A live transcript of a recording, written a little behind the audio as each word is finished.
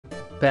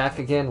back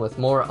again with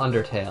more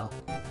Undertale.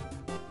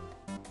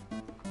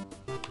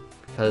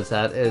 Because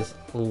that is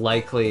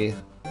likely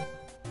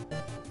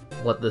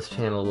what this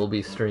channel will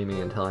be streaming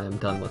until I am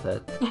done with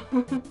it.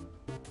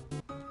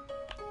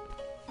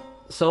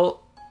 So,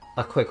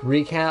 a quick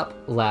recap.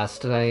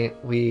 Last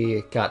night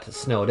we got to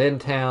Snowed In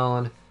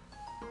Town,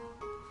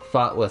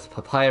 fought with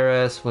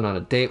Papyrus, went on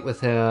a date with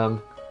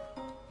him,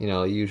 you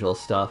know, usual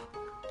stuff.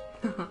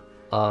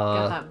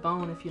 Got that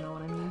bone, if you know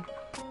what I mean.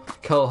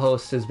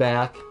 Co-host is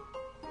back,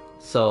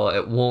 so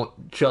it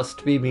won't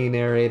just be me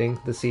narrating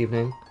this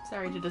evening.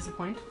 Sorry to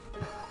disappoint.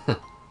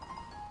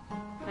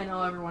 I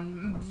know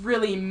everyone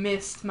really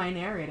missed my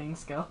narrating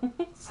skills.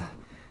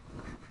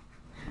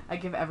 I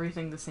give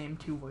everything the same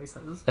 2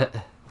 voices.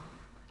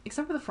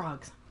 Except for the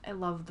frogs. I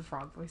love the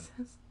frog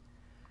voices.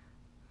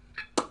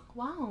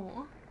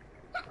 Wow.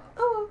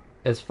 Oh.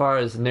 As far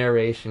as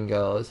narration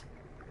goes,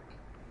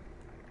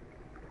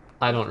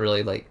 I don't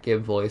really, like,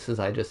 give voices.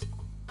 I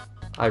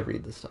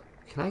read the stuff.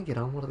 Can I get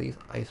on one of these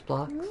ice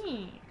blocks?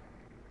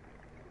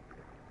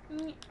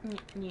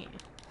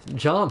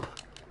 Jump!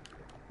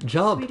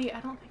 Jump! Sweetie,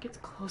 I don't think it's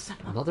close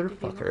enough.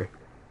 Motherfucker.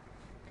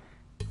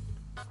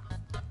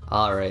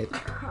 Alright.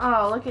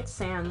 Oh, look at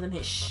Sans and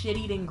his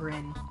shit-eating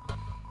grin.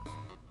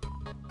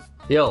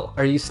 Yo,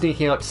 are you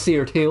sneaking out to see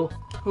her too?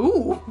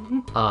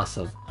 Ooh!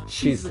 Awesome.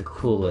 She's the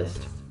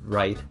coolest,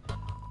 right?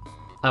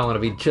 I want to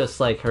be just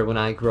like her when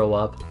I grow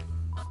up.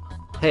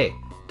 Hey,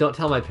 don't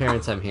tell my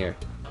parents I'm here.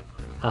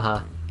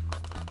 Haha.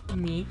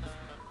 Me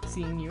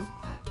seeing you.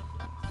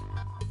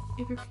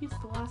 It repeats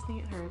the last thing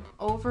it heard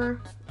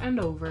over and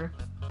over.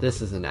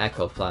 This is an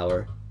echo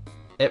flower.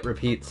 It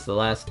repeats the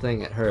last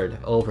thing it heard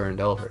over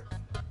and over.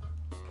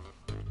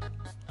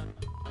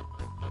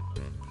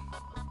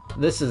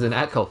 This is an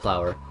echo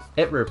flower.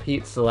 It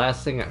repeats the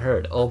last thing it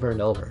heard over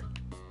and over.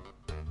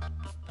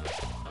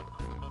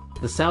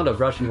 The sound of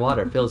rushing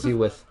water fills you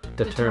with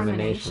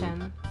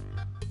determination.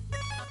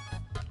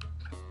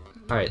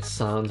 Alright,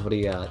 Sans, what do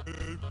you got?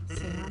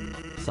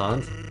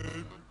 Sans? Do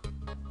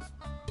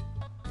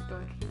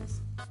I do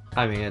this?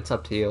 I mean, it's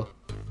up to you.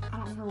 I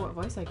don't remember what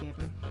voice I gave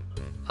him.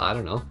 I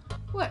don't know.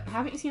 What,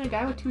 haven't you seen a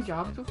guy with 2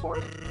 jobs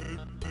before?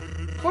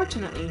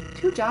 Fortunately,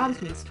 2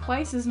 jobs means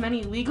twice as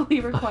many legally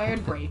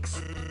required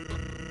breaks.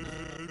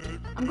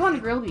 I'm going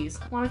to Grillby's.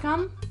 Wanna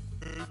come?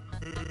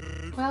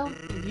 Well,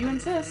 if you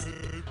insist,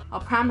 I'll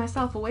pry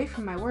myself away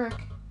from my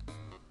work.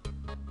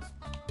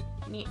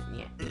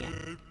 Yeah.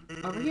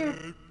 Over here.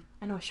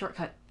 I know a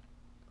shortcut.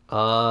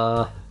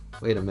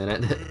 Wait a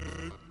minute.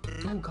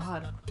 Oh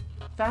god.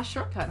 Fast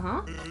shortcut,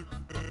 huh?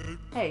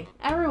 Hey,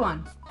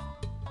 everyone.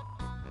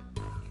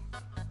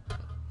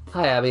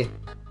 Hi, Abby.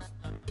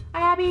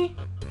 Hi, Abby.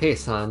 Hey,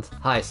 Sans.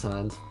 Hi,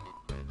 Sans.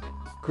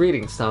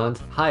 Greetings, Sans.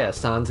 Hiya,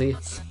 Sansi.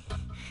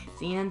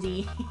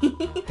 Sandy.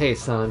 Hey,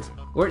 Sans.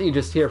 Weren't you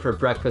just here for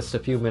breakfast a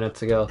few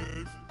minutes ago?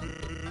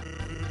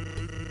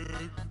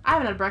 I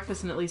haven't had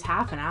breakfast in at least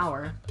half an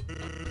hour.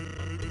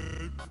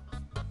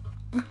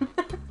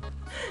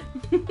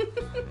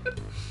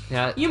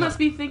 Yeah. You must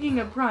be thinking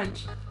of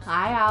brunch.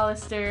 Hi,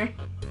 Alistair.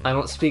 I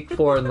don't speak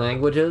foreign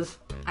languages.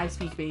 I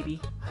speak baby.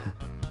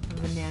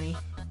 I'm a nanny.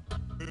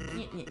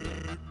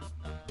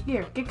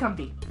 Here, get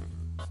comfy.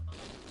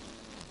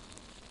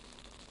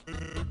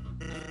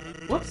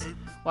 Whoops.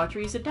 Watch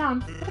where you sit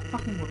down. What a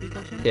fucking whoopee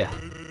cushion. Yeah.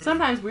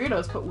 Sometimes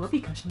weirdos put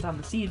whoopee cushions on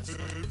the seats.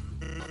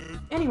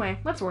 Anyway,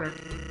 let's order.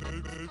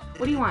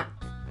 What do you want?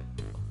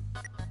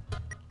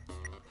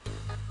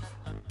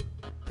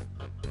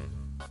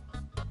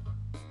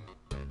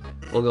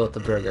 We'll go with the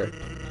burger.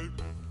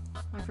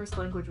 My first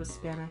language was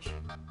Spanish.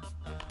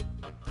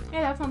 Hey,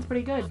 that sounds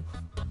pretty good.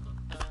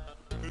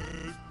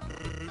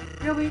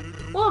 Really?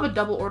 We'll have a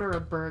double order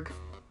of burg.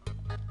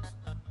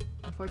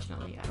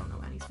 Unfortunately, I don't know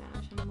any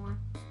Spanish anymore.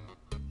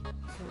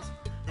 Because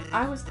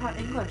I was taught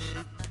English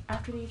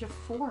after the age of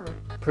 4.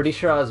 Pretty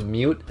sure I was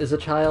mute as a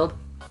child.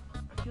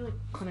 I feel like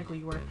clinically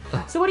you were.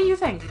 So what do you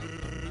think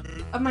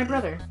of my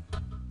brother?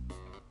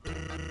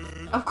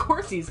 Of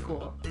course he's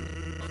cool.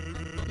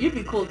 You'd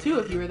be cool too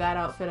if you were that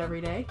outfit every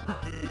day.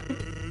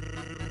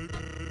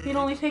 He'd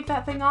only take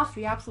that thing off if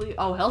he absolutely...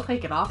 Oh, he'll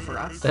take it off for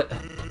us.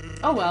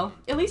 Oh well,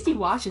 at least he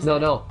washes it.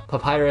 No.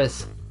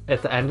 Papyrus,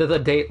 at the end of the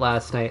date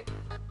last night,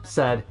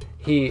 said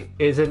he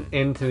isn't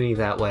into me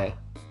that way.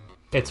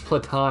 It's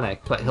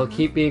platonic, but he'll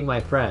keep being my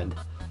friend.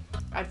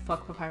 I'd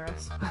fuck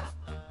Papyrus.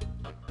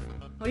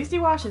 At least he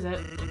washes it.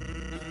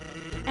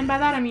 And by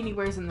that I mean he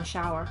wears it in the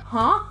shower.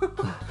 Huh?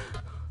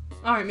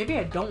 Alright, maybe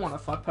I don't want to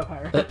fuck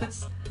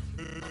Papyrus.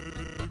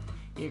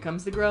 Here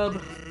comes the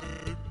grub.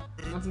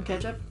 Want some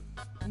ketchup?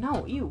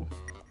 No, ew.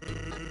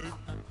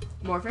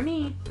 More for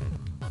me.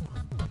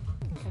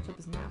 Ketchup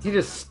is nasty. You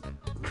just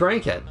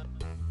drank it.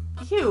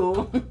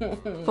 Ew.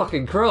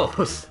 Fucking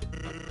gross.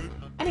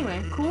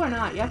 Anyway, cool or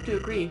not, you have to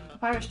agree.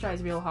 Papyrus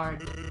tries real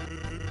hard.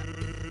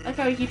 Like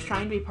how he keeps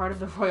trying to be part of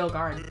the Royal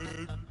Guard.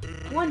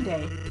 One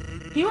day,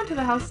 he went to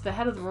the house of the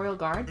head of the Royal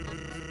Guard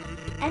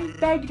and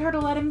begged her to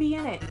let him be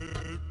in it.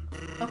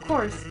 Of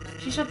course,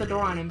 she shut the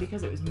door on him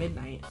because it was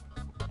midnight.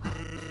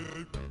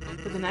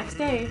 The But the next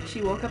day,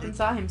 she woke up and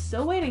saw him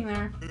still waiting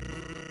there.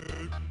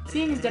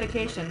 Seeing his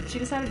dedication, she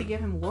decided to give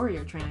him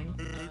warrior training.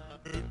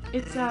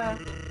 It's,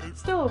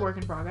 still a work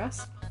in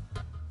progress.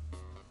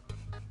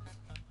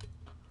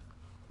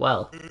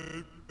 Well,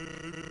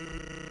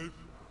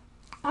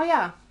 Oh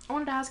yeah, I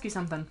wanted to ask you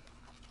something.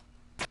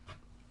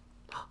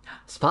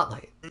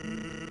 spotlight.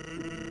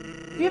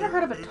 Have you ever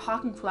heard of a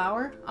talking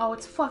flower? Oh,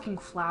 it's fucking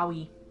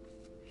flowy.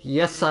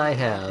 Yes, I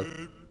have.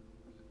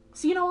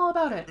 So you know all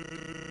about it.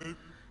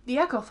 The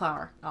echo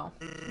flower. Oh.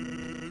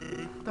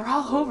 They're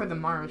all over the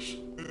marsh.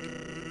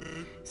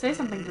 Say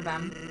something to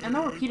them, and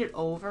they'll repeat it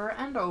over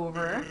and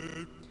over.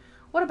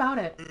 What about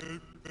it?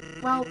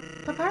 Well,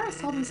 Papyrus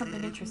told me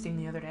something interesting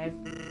the other day.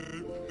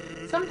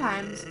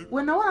 Sometimes,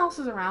 when no one else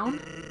is around,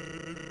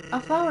 a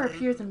flower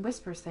appears and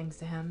whispers things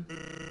to him.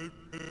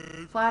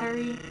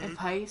 Flattery,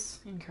 advice,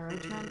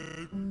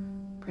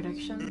 encouragement,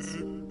 predictions.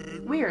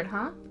 Weird,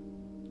 huh?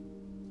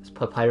 Is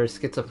Papyrus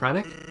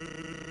schizophrenic?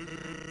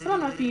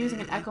 Someone must be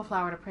using an echo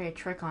flower to play a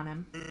trick on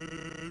him.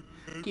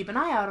 Keep an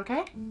eye out,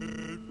 okay?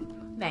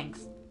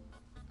 Thanks.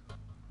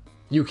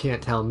 You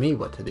can't tell me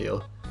what to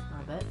do.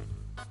 I bet.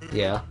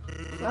 Yeah.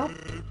 Well,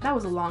 that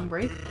was a long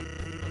break.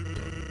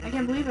 I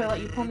can't believe I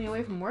let you pull me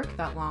away from work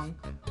that long.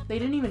 They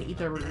didn't even eat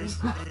their burgers.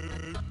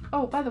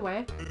 Oh, by the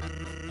way,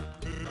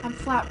 I'm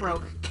flat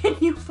broke. Can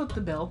you foot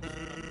the bill?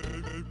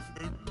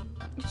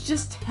 It's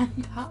just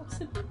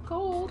 10,000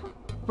 gold.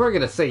 We're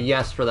gonna say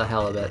yes for the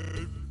hell of it.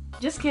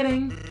 Just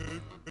kidding.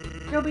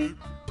 Gilby,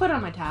 put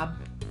on my tab.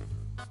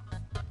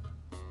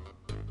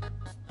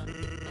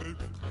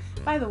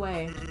 By the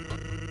way,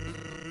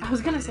 I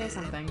was gonna say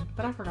something,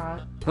 but I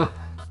forgot.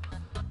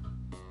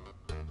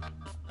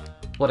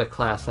 What a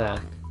class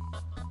act.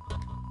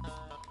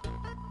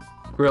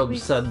 Grilb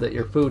said that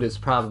your food is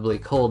probably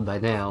cold by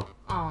now.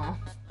 Aw,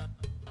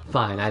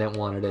 Fine, I didn't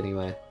want it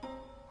anyway.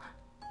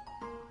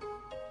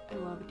 I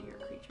love deer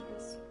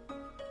creatures.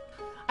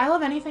 I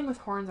love anything with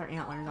horns or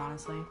antlers,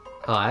 honestly.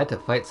 Oh, I had to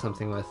fight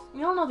something with...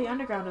 We all know the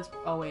underground is...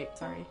 Oh, wait,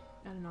 sorry.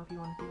 I don't know if you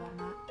want to do that or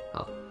not.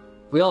 Oh.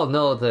 We all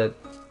know that...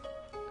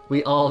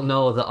 We all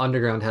know the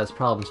underground has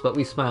problems, but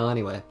we smile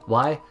anyway.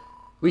 Why?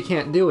 We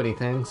can't do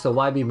anything, so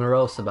why be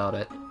morose about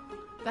it?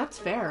 That's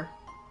fair.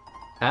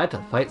 I had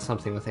to fight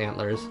something with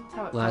antlers That's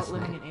how it last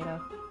felt living night. in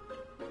Ada.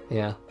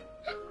 Yeah.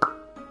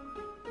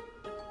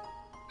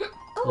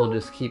 We'll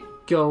just keep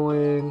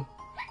going.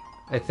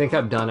 I think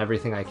I've done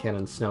everything I can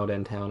in Snowed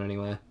In Town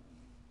anyway.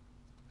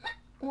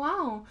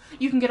 Wow.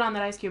 You can get on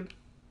that ice cube.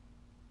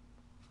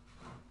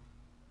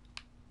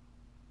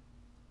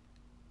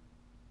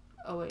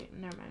 Oh, wait.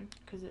 Never mind.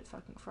 Because it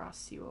fucking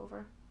frosts you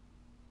over.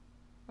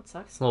 That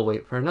sucks. We'll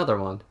wait for another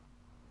one.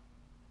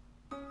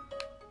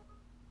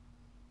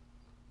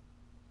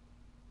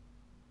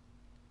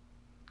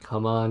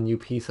 Come on, you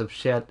piece of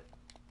shit.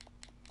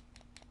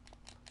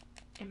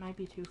 It might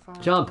be too far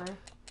Jump. over.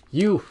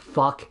 You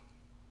fuck.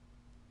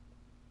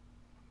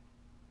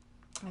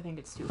 I think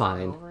it's too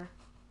Fine. far over.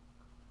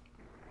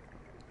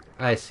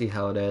 I see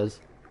how it is.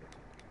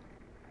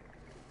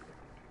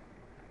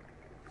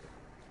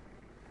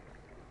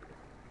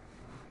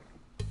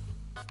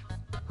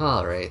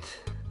 Alright.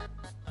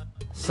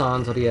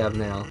 Sans, what do you have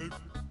now?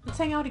 Let's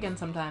hang out again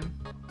sometime.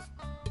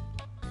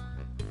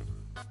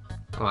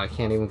 Oh, I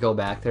can't even go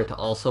back there to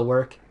also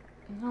work?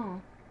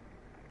 No.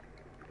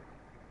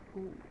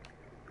 Ooh.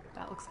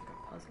 That looks like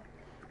a puzzle.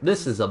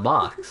 This is a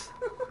box.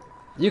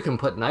 You can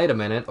put an item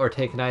in it or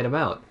take an item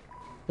out.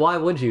 Why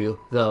would you,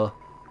 though?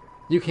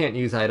 You can't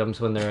use items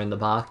when they're in the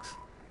box.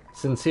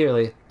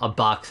 Sincerely, a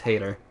box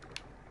hater.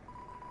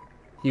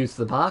 Use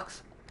the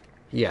box?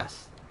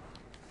 Yes.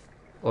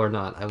 Or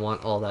not. I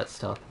want all that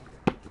stuff.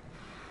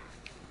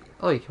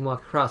 Oh, you can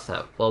walk across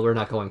that. Well, we're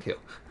not going to.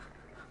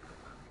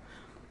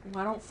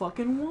 I don't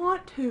fucking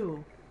want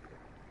to.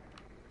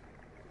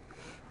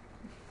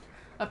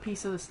 A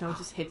piece of the snow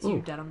just hits you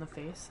Ooh. dead on the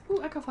face.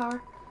 Ooh, echo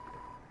flower.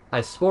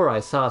 I swore I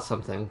saw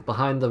something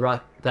behind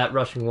the that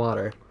rushing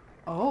water.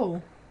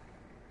 Oh.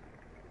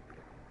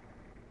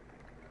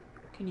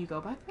 Can you go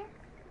back there?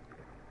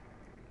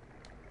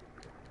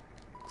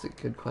 That's a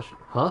good question.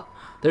 Huh?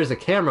 There's a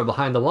camera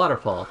behind the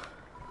waterfall.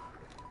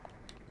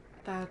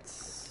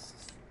 That's...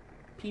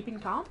 Peeping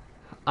Tom?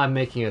 I'm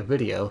making a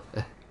video.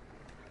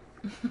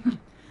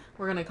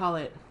 We're gonna call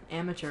it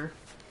amateur.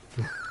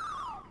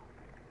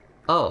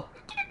 Oh.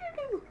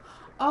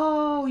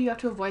 Oh, you have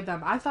to avoid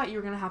them. I thought you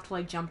were gonna have to,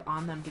 like, jump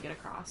on them to get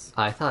across.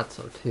 I thought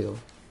so too.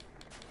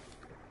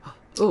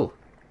 Ooh.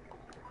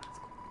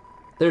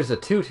 There's a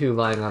tutu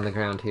lying on the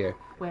ground here.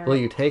 Wear Will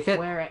it. you take it?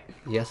 Wear it.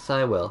 Yes,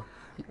 I will.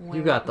 Wear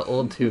You got it. the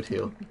old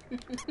tutu.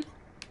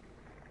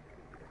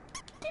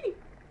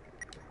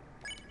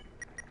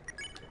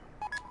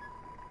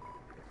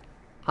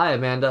 Hi,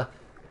 Amanda.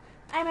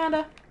 Hi,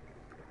 Amanda.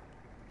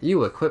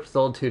 You equipped the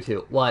old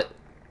tutu. What?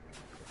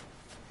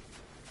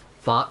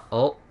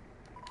 Oh.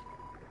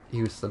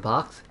 Use the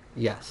box?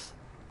 Yes.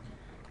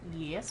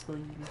 Yes, we'll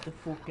use the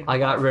fucking I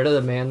got box. rid of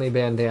the manly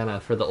bandana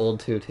for the old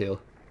tutu.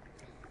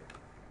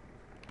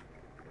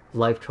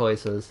 Life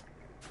choices.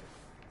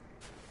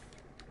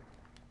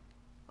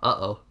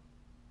 Uh-oh.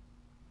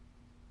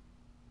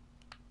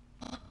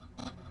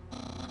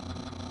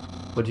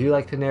 Would you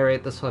like to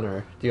narrate this one,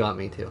 or do you want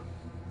me to?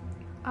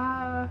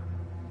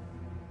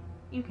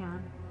 You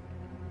can.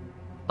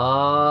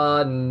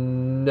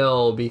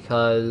 No,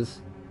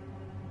 because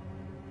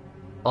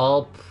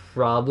I'll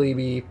probably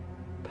be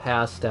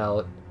passed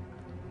out.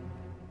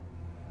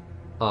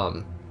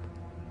 Hi,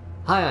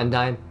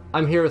 Undyne.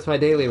 I'm here with my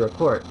daily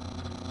report.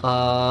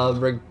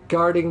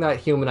 Regarding that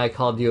human I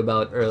called you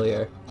about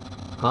earlier.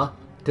 Huh?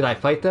 Did I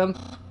fight them?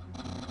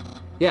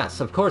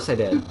 Yes, of course I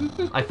did.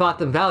 I fought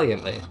them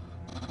valiantly.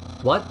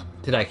 What?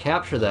 Did I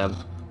capture them?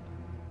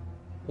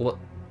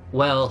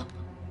 Well,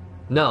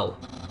 no.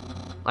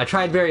 I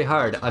tried very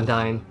hard,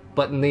 Undyne,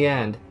 but in the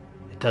end,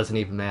 it doesn't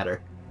even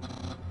matter.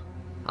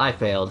 I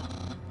failed.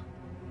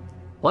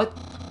 What?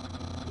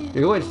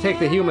 You're going to take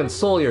the human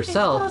soul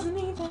yourself. It doesn't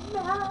even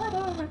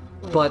matter.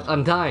 But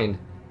Undyne,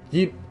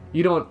 you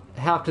don't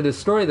have to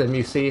destroy them,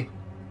 you see.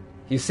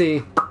 You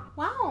see...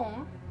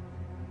 Wow.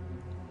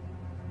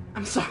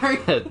 I'm sorry.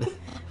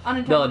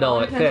 No,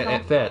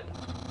 it fit.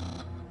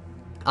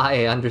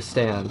 I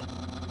understand.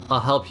 I'll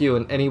help you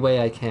in any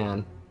way I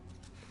can.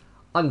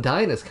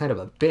 Undyne is kind of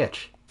a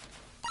bitch.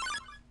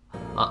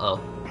 Uh-oh.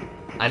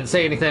 I didn't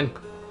say anything.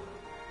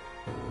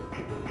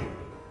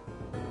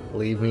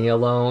 Leave me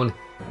alone.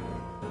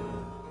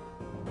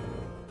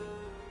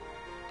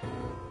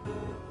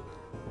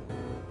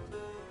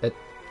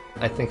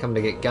 I think I'm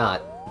gonna get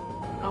got.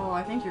 Oh,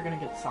 I think you're gonna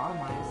get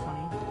sodomized,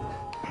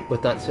 honey.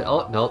 With that...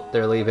 Oh, nope,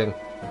 they're leaving.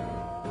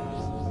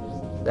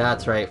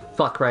 That's right.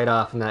 Fuck right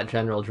off in that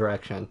general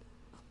direction.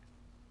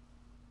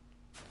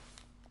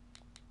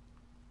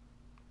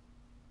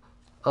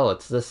 Oh,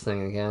 it's this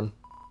thing again.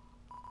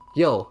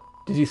 Yo,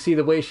 did you see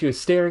the way she was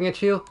staring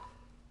at you?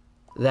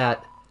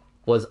 That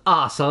was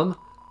awesome.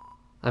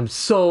 I'm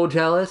so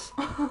jealous.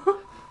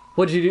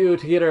 What'd you do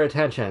to get her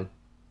attention?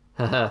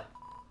 Haha.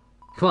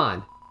 Come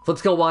on,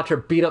 let's go watch her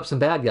beat up some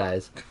bad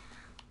guys.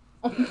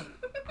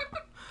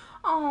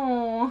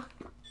 Oh,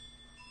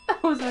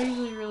 that was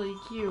actually really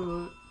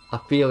cute. A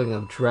feeling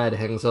of dread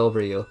hangs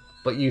over you,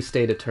 but you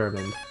stay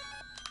determined.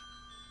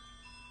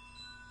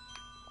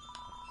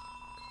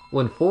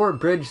 When 4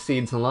 bridge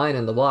seeds align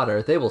in the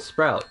water, they will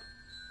sprout.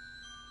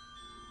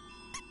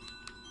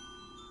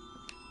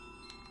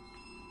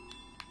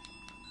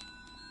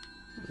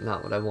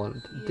 Not what I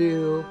wanted to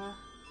do.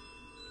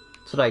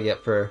 That's what I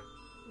get for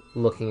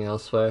looking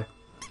elsewhere.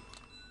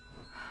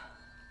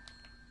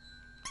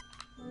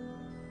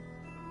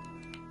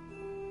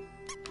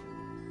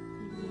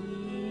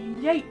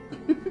 Yay!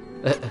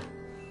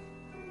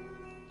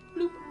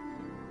 Bloop.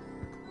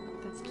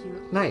 That's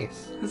cute.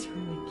 Nice. That's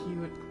really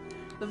cute.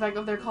 The fact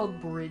that they're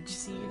called bridge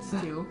seeds,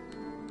 too.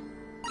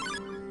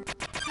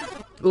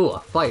 Ooh, a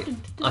fight.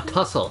 A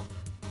tussle.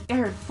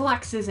 Aaron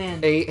flexes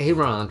in.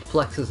 Aaron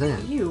flexes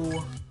in.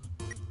 You.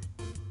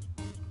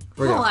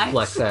 We're gonna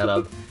flex that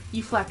up.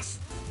 You flex.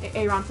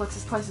 Aaron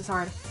flexes twice as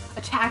hard.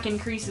 Attack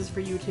increases for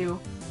you two.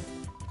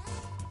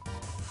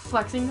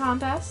 Flexing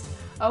contest?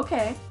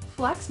 Okay.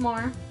 Flex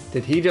more.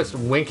 Did he just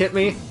wink at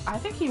me? I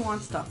think he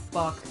wants to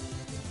fuck.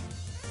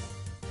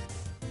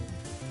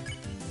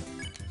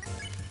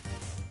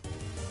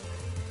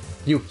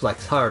 You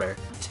flex harder.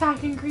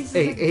 Attack increases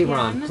again.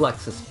 Aaron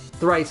flexes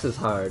thrice as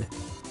hard.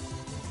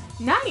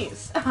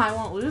 Nice! I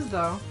won't lose,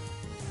 though.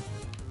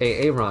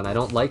 Hey, Aaron, I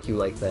don't like you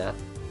like that.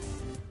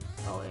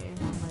 Oh,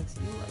 Aaron likes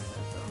you like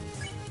that,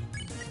 though.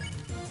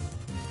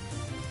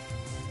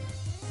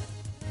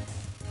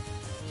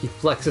 He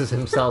flexes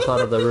himself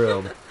out of the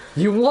room.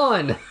 You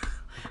won!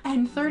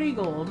 And 30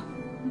 gold.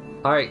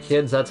 Alright,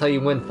 kids, that's how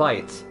you win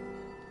fights.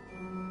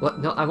 What?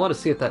 No, I want to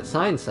see what that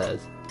sign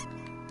says.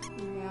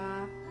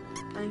 Yeah.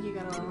 I think you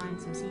gotta align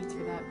some seeds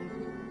for that, baby.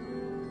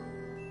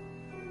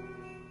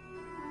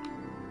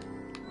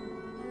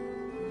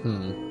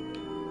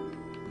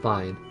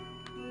 Fine.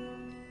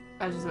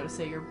 I was just about to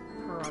say, you're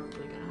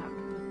probably gonna have to...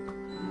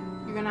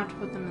 You're gonna have to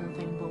put them in the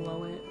thing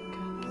below it,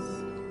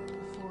 because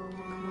the 4 will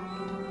come up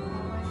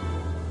that way.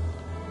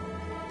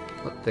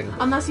 What thing?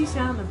 Unless you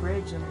stand on the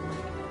bridge and, like...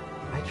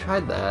 I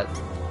tried that.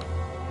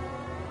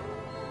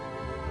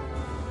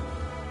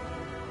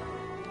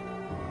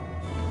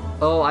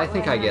 Oh, I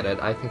think I get it.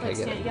 I think I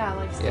get it. Yeah,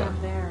 like stand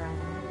there and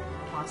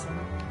toss them.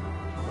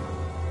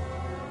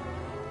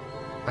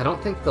 I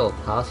don't think they'll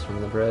toss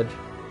from the bridge.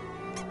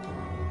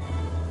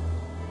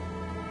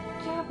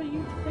 Yeah, but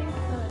you think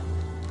that...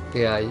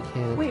 Yeah, you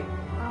can. Wait,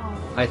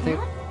 oh. I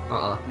think...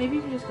 Can't? Maybe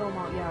you can just go them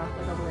all, yeah,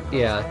 like all the way across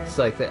Yeah, there. it's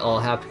like they all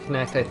have to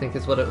connect, I think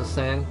is what it was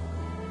saying.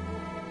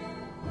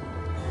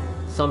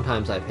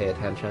 Sometimes I pay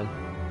attention.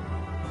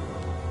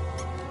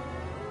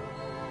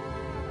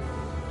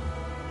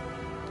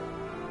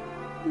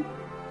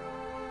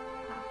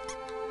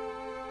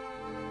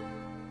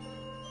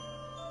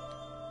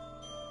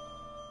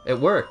 It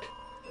worked.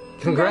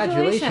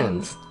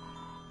 Congratulations.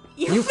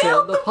 You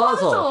failed the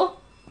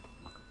puzzle.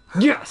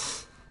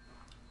 Yes.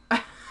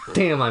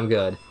 Damn, I'm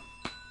good.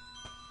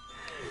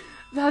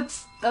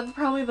 That's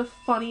probably the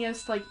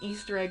funniest, like,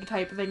 Easter egg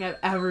type thing I've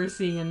ever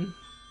seen.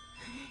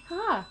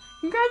 Ah,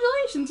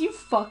 congratulations, you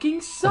fucking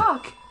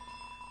suck.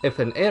 If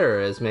an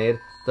error is made,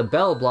 the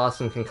bell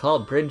blossom can call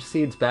bridge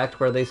seeds back to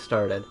where they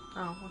started.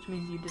 Oh, which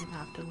means you didn't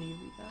have to leave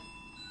yet.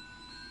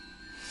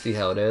 See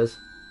how it is?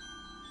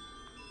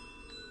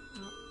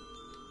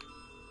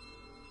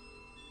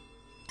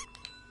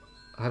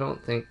 I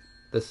don't think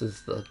this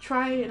is the...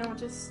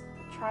 Just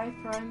try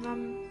throwing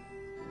them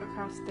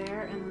across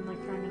there and then, like,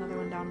 throwing another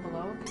one down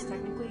below, because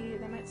technically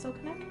they might still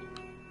connect.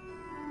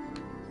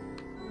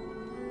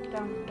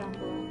 Down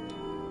below.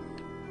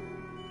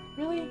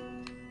 Really?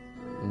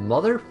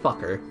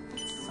 Motherfucker.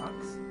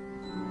 Sucks.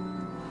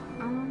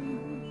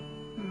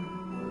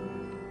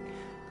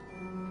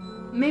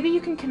 Maybe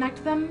you can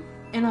connect them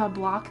in a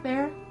block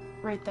there,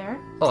 right there.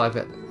 Oh, I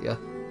bet, yeah.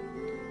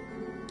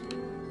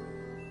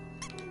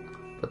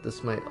 But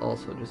this might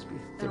also just be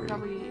 30. It'll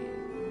probably...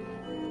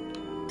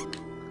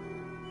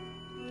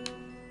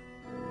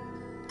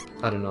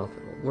 I don't know if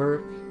it'll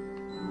work.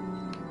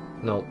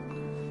 Nope.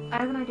 I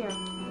have an idea.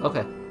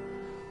 Okay.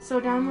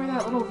 So down where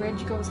that little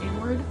ridge goes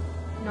inward,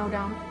 no,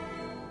 down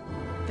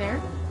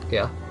there.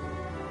 Yeah.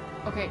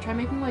 Okay, try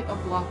making like a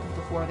block of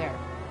the 4 there.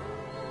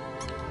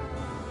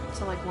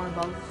 So like one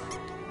above,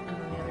 and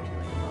then the other 2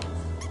 like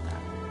above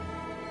that.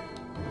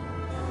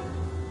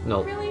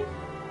 Nope. Really?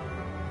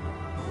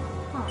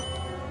 Huh.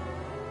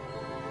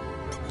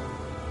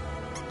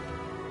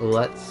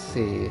 Let's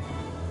see.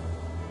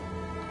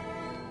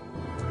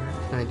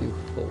 Where can I do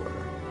 4?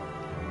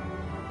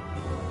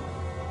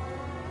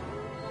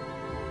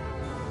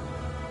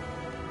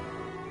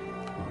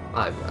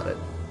 I've got it.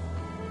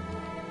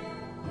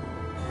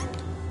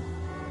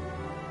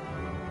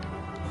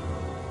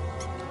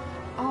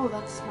 Oh,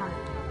 that's smart.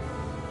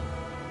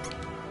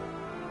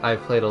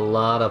 I've played a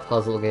lot of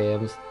puzzle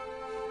games.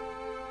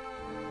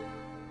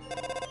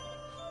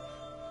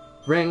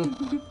 Ring.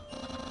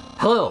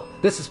 Hello,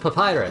 this is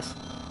Papyrus.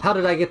 How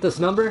did I get this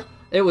number?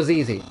 It was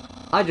easy.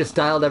 I just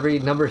dialed every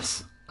number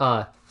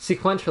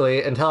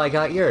sequentially until I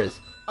got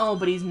yours. Oh,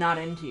 but he's not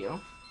into you.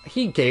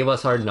 He gave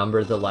us our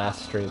number the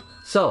last stream.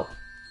 So,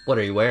 what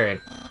are you wearing?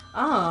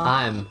 Oh.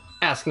 I'm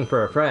asking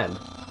for a friend.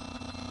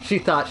 She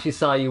thought she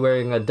saw you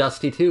wearing a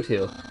dusty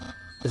tutu.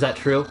 Is that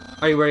true?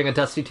 Are you wearing a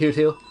dusty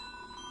tutu?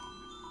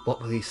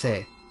 What will he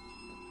say?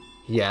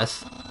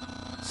 Yes.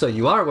 So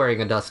you are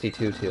wearing a dusty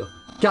tutu.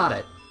 Got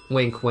it.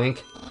 Wink,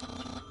 wink.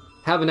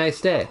 Have a nice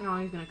day. No,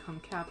 he's gonna come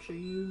capture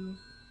you.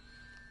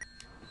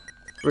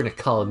 We're gonna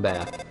call him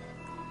back.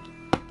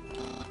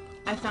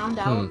 I found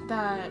out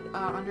that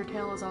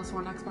Undertale is also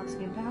on Xbox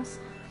Game Pass.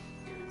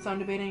 So I'm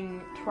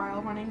debating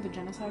trial running the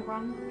genocide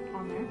run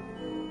on there.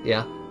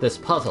 Yeah, this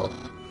puzzle.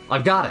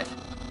 I've got it.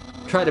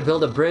 Try to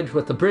build a bridge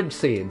with the bridge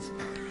seeds.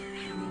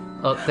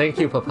 Oh, thank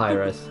you,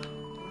 Papyrus.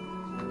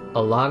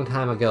 A long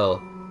time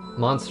ago,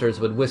 monsters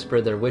would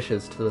whisper their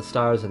wishes to the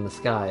stars in the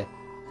sky.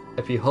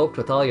 If you hoped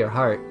with all your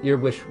heart, your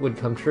wish would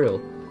come true.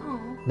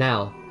 Aww.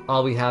 Now,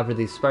 all we have are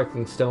these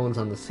sparkling stones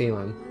on the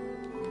ceiling.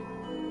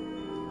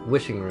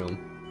 Wishing room.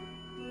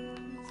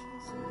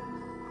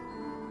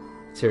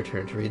 It's your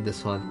turn to read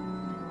this one.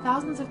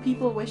 Thousands of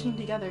people wishing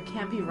together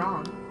can't be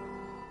wrong.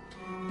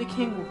 The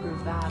king will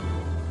prove that.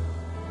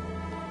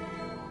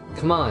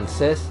 Come on,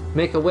 sis.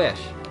 Make a wish.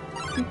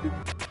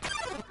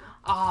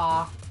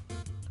 Ah.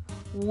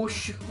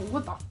 Whoosh.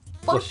 What the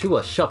fuck?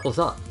 Woshua shuffles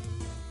up.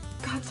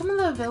 God, some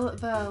of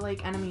the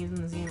like enemies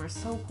in this game are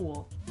so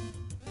cool.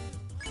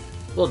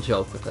 We'll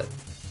joke with it.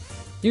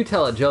 You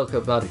tell a joke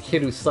about a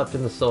kid who slept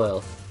in the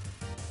soil.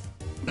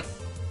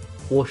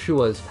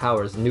 Woshua's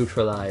powers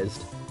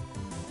neutralized.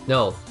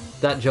 No,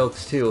 that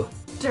joke's too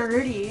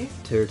Dirty.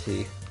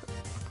 dirty.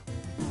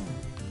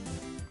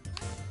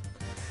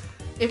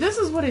 If this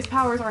is what his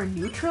powers are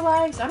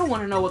neutralized, I don't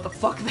want to know what the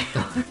fuck they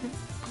are.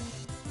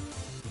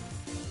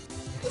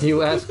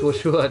 You ask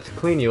Woshua to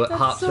clean you, it That's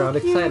hops so around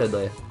cute.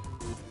 excitedly.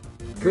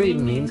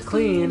 Green means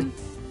clean.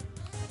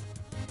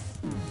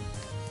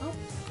 Oh.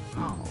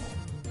 Oh.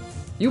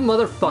 You No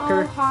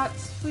motherfucker.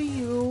 hots for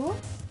you.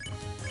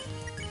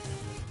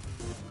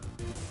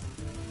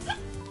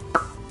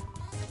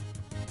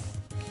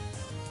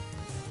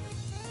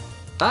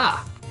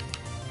 Ah!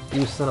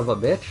 You son of a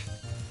bitch.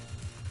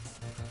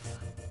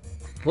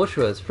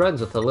 Woshua is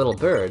friends with the little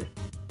bird.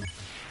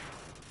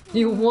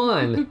 You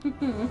won!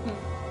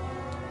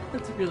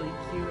 That's really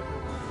cute.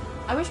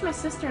 I wish my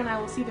sister and I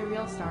will see the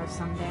real stars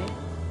someday.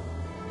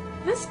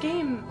 This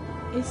game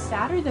is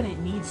sadder than it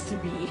needs to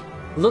be.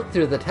 Look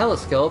through the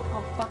telescope.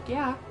 Oh, fuck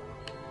yeah.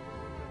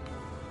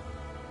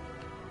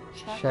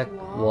 Check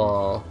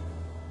wall.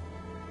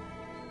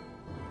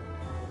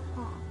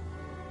 Huh.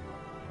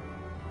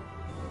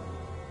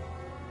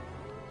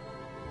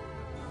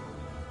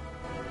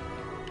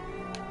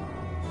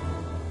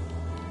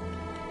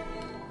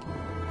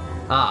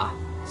 Ah,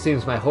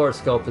 seems my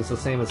horoscope is the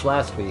same as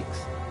last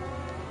week's.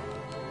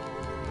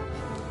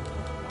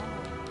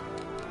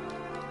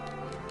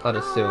 I'd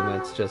assume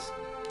it's just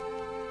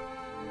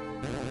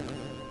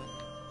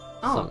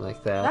something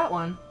like that. That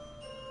one.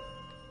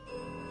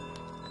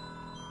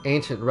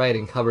 Ancient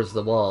writing covers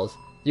the walls.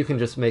 You can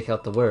just make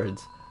out the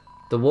words.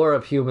 The war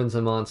of humans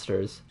and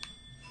monsters.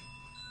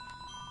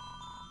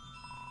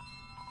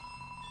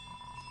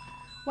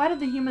 Why did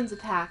the humans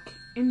attack?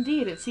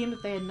 Indeed, it seemed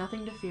that they had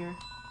nothing to fear.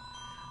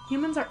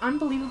 Humans are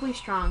unbelievably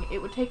strong.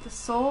 It would take the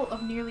soul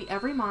of nearly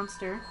every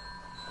monster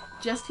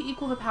just to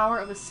equal the power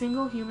of a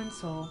single human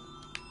soul.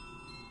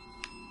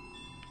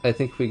 I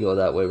think if we go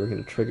that way, we're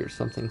going to trigger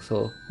something,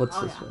 so what's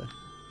this way?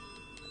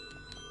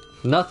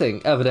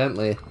 Nothing,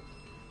 evidently.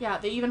 Yeah,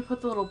 they even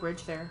put the little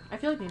bridge there. I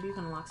feel like maybe you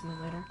can unlock something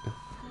later.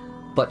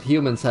 But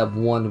humans have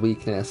one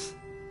weakness.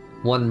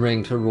 One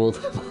ring to rule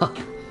them up.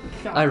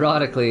 God.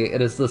 Ironically,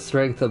 it is the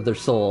strength of their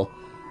soul.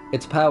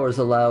 Its powers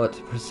allow it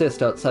to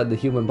persist outside the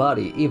human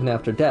body, even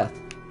after death.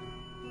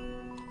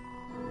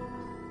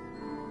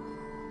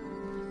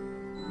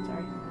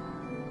 Sorry.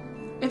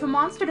 If a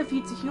monster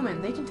defeats a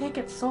human, they can take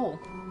its soul.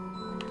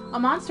 A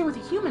monster with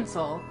a human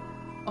soul,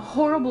 a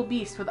horrible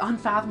beast with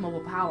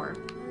unfathomable power.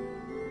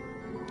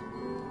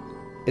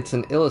 It's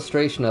an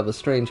illustration of a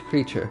strange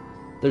creature.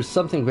 There's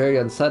something very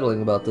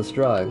unsettling about this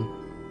drawing.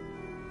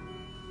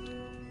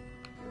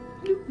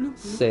 Bloop, bloop, bloop,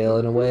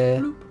 Sailing away.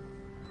 bloop.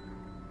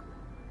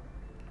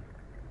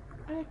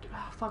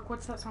 Fuck,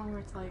 what's that song where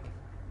it's like...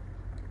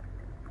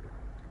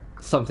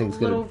 Something's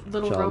gonna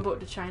Little jump. rowboat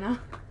to China?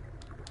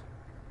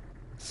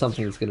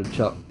 Something's gonna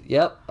jump.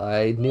 Yep,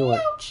 I knew it.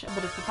 Ouch!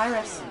 But it's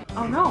Papyrus.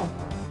 Oh no.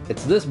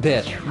 It's this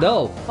bitch.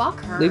 No! Fuck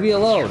her. Leave me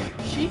alone.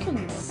 She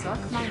can suck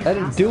my I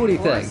didn't do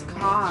anything.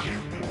 Cock.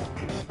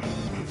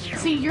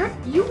 See,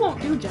 you won't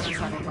do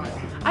genocidal run.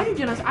 I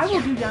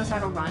will do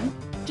genocidal run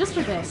just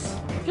for this.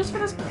 Just for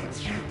this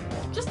purpose.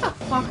 Just to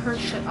fuck her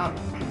shit up.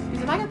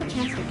 Because if I got the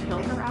chance to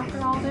kill her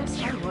after all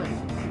this, I would.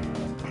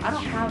 I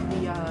don't have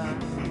the,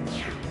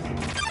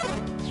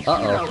 Uh-oh.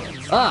 hero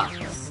Ah!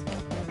 instincts.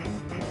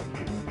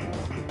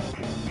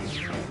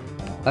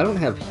 I don't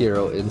have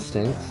hero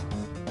instincts.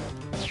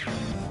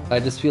 I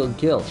just feel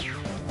guilt.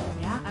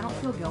 Yeah, I don't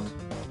feel guilt.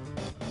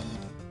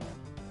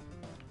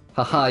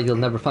 Haha, you'll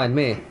never find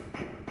me.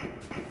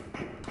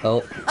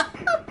 Oh.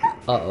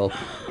 Uh-oh.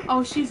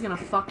 Oh, she's gonna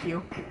fuck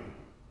you.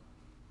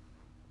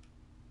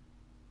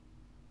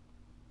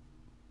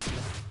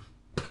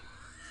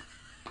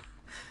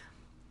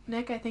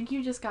 Nick, I think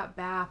you just got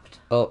bapped.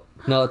 Oh,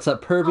 no, it's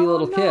that pervy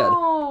little kid.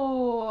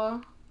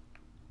 No.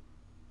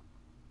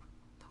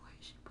 The way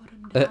she put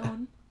him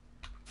down.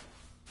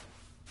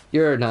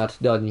 You're not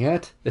done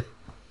yet.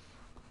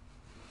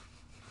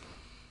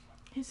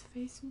 His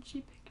face when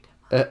she picked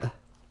him up.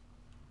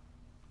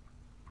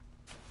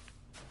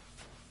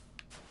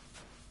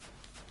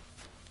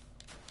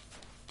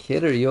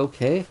 Kid, are you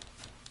okay?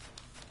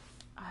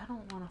 I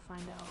don't want to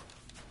find out.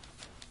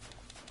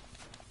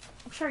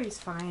 I'm sure he's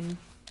fine.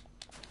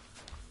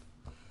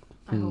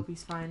 I hope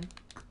he's fine.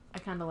 I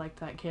kind of liked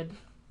that kid.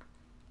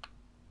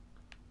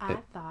 I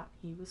thought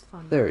he was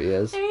funny. There he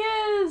is. There he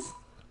is!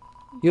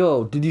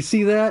 Yo, did you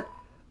see that?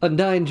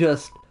 Undyne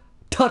just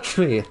touched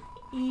me.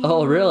 Ew.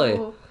 Oh, really?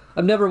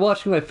 I'm never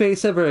washing my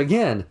face ever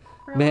again.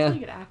 Bro, you Man,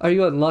 could act- are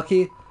you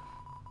unlucky?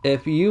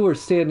 If you were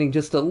standing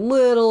just a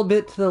little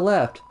bit to the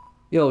left,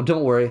 yo,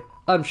 don't worry.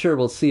 I'm sure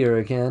we'll see her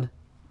again.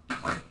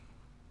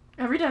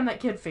 Every time that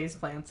kid face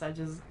plants, I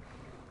just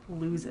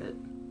lose it.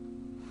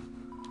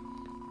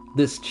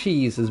 This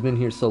cheese has been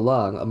here so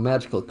long, a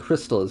magical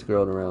crystal has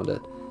grown around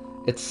it.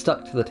 It's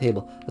stuck to the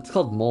table. It's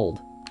called mold.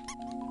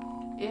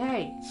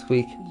 Hey,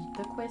 Squeak. eat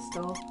the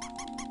crystal.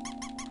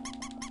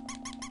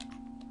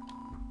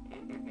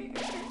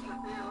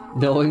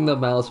 Knowing the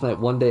mouse might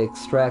one day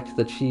extract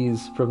the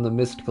cheese from the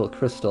mystical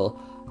crystal,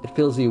 it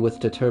fills you with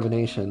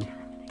determination.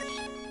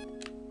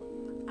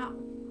 Ow.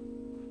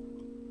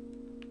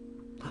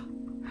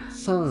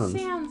 Sans.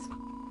 Sans.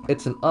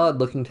 It's an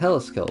odd-looking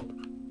telescope.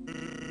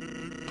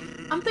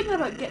 I'm thinking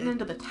about getting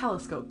into the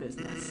telescope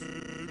business.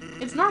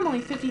 It's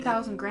normally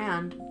 50,000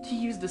 grand to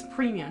use this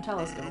premium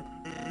telescope.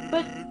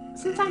 But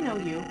since I know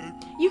you,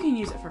 you can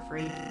use it for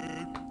free.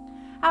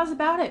 How's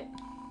about it?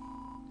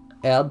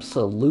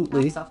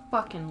 Absolutely.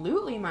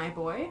 Abso-fucking-lutely, my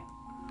boy.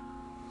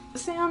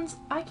 Sans,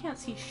 I can't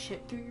see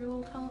shit through your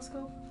little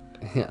telescope.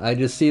 I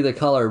just see the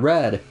color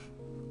red.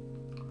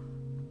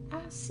 I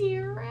see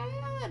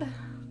red. Red.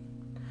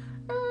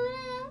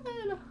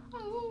 Oh.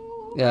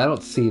 Yeah, I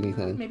don't see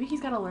anything. Maybe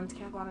he's got a lens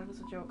cap on it as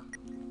a joke.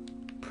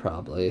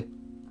 Probably.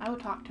 I would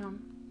talk to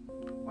him.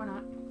 Or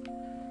not.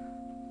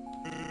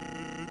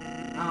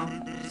 Oh,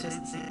 it's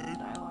just the same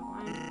dialogue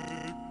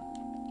line.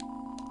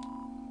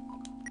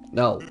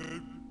 No.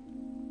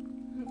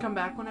 Come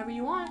back whenever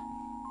you want.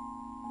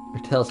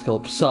 Your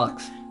telescope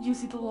sucks. Do you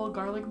see the little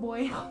garlic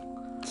boy?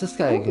 It's this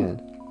guy again.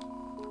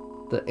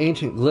 The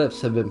ancient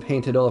glyphs have been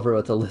painted over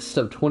with a list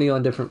of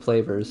 21 different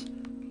flavors.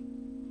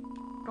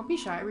 Don't be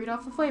shy, read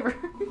off the flavors.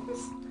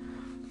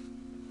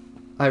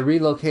 I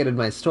relocated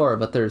my store,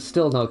 but there's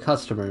still no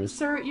customers.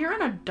 Sir, you're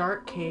in a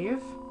dark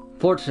cave.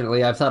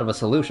 Fortunately, I've thought of a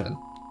solution.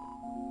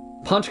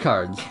 Punch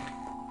cards.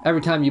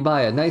 Every time you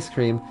buy an ice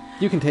cream,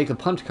 you can take a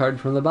punch card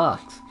from the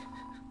box.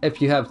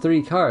 If you have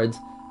 3 cards,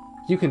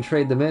 you can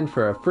trade them in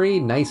for a free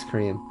nice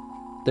cream.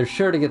 They're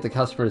sure to get the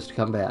customers to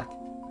come back.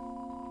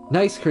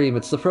 Nice cream,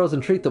 it's the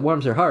frozen treat that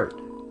warms your heart.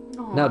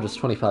 Aw. Now just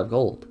 25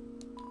 gold.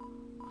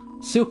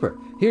 Super,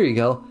 here you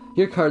go.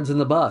 Your card's in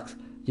the box.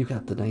 You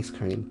got the nice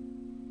cream.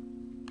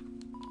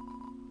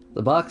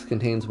 The box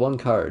contains 1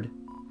 card.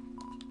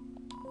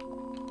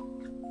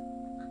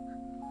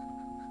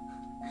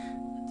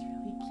 That's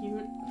really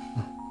cute.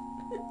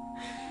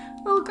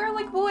 Little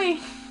garlic boy.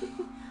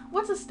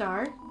 What's a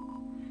star?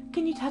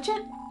 Can you touch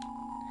it?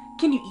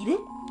 Can you eat it?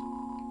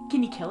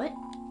 Can you kill it?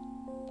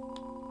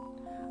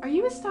 Are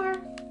you a star?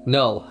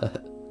 No.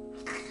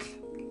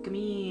 Come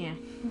here.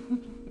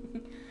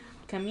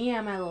 Come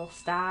here, my little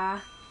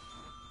star.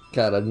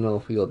 God, I don't know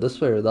if we go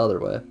this way or the other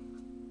way.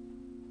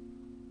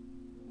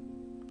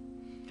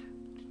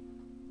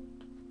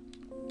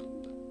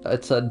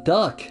 It's a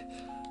duck.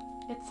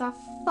 It's a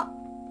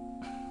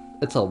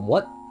It's a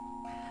what?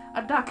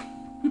 a duck.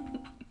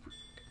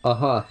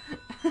 Uh-huh.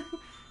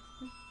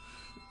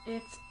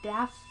 It's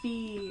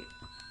Daffy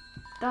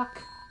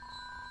Duck.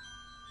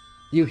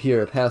 You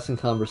hear a passing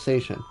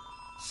conversation.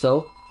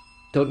 So,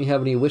 don't you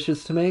have any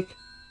wishes to make?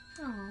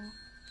 Oh,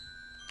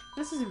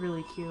 this is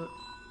really cute.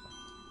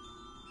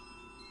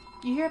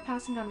 You hear a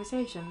passing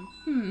conversation.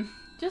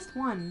 Just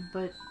one,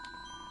 but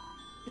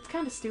it's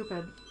kind of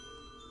stupid.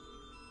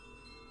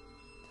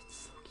 That's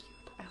so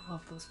cute. I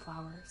love those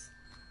flowers.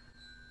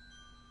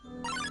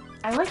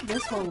 I like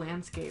this whole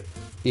landscape.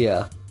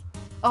 Yeah.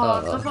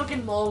 Oh, the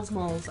fucking moles.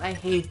 I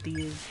hate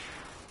these.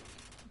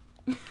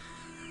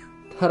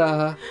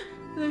 Ta-da!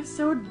 They're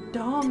so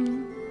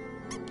dumb.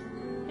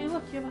 Hey,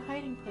 look, you have a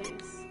hiding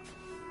place.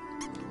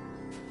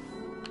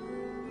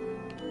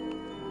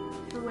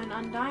 For when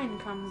Undyne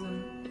comes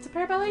in. It's a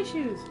pair of ballet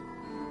shoes.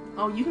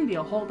 Oh, you can be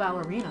a whole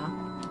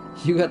ballerina.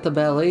 You got the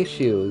ballet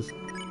shoes.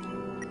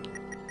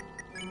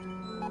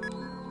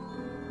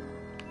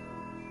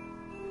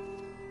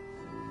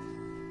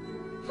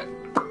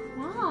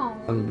 Wow.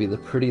 I'm gonna be the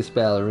prettiest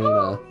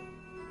ballerina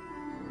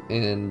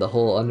in the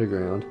whole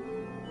underground.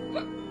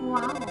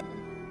 Wow.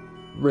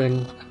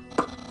 Ring.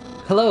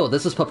 Hello,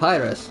 this is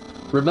Papyrus.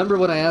 Remember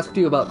when I asked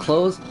you about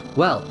clothes?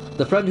 Well,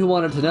 the friend who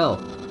wanted to know.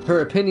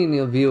 Her opinion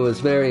of you is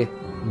very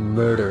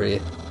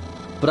murdery.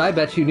 But I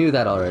bet you knew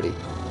that already.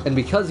 And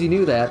because you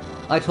knew that,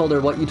 I told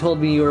her what you told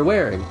me you were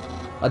wearing.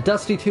 A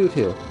dusty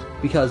tutu.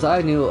 Because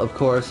I knew, of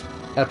course,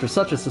 after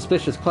such a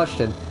suspicious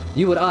question,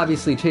 you would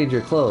obviously change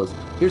your clothes.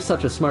 You're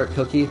such a smart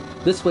cookie.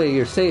 This way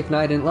you're safe and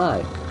I didn't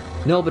lie.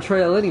 No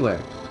betrayal anywhere.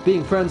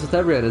 Being friends with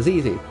everyone is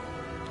easy.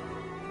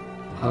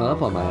 Hung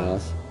up on my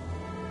ass.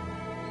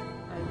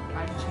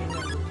 I'd change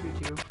that to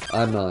tutu.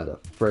 I'm not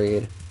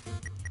afraid.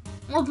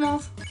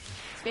 Moles.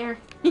 Spare.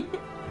 They're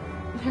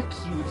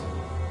cute.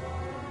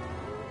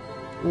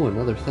 Ooh,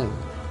 another thing.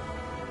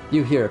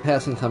 You hear a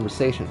passing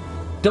conversation.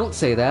 Don't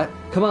say that!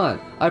 Come on!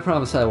 I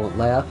promise I won't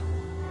laugh.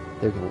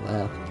 They're gonna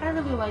laugh. I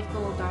really like the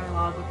little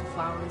dialogue with the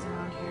flowers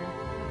around here.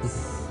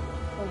 It's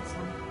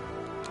wholesome.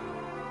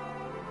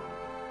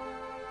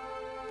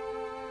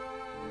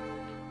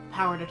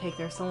 Power to take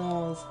their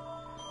souls.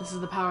 This is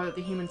the power that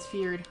the humans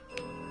feared.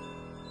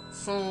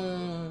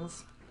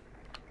 Souls.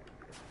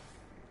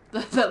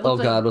 That Oh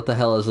looked god, what the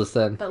hell is this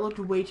then? that looked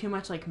way too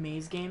much like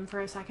Maze Game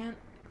for a second.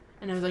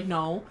 And I was like,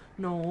 no.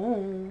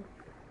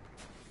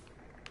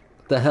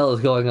 What the hell is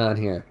going on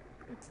here?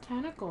 It's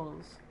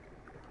tentacles.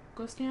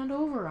 Go stand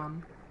over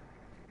them.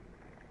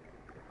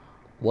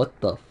 What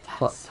the fuck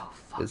That's so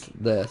fucking is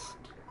this?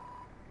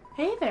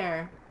 Hey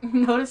there.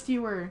 Noticed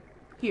you were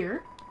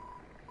here.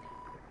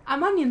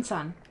 I'm Onion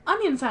Son.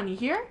 Onion Son, you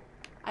here?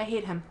 I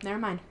hate him. Never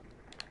mind.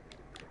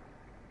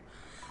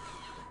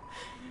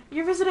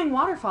 You're visiting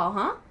Waterfall,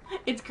 huh?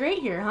 It's great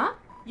here, huh?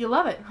 You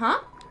love it, huh?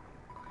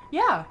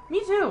 Yeah,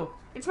 me too.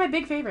 It's my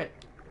big favorite.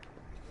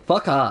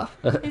 Fuck off.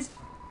 His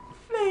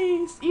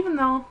face. Even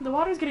though the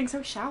water's getting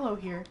so shallow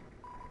here.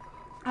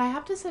 I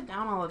have to sit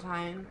down all the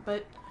time,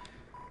 but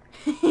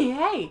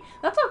hey,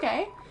 that's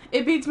okay.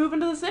 It beats moving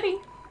to the city.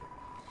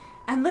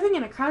 And living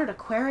in a crowded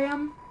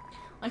aquarium,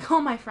 like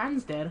all my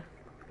friends did.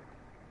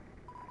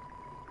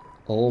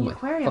 Oh The my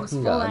aquarium's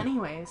fucking full god.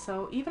 anyway,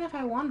 so even if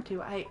I wanted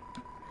to,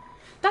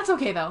 That's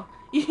okay, though.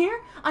 You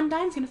hear?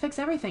 Undyne's gonna fix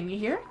everything, you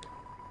hear?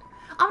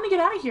 I'm gonna get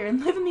out of here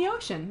and live in the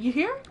ocean, you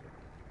hear?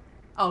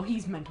 Oh,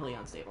 he's mentally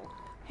unstable.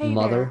 Hey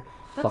there.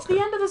 That's the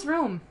Motherfucker. end of this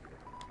room.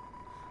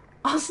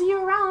 I'll see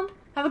you around.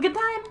 Have a good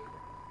time.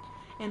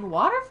 In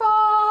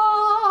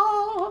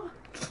Waterfall!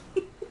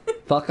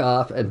 Fuck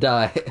off and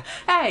die.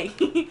 Hey,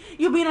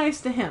 you be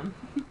nice to him.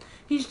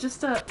 He's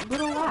just a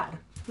little lad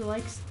who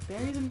likes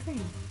berries and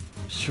cream.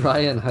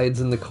 Shryan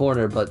hides in the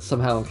corner but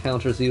somehow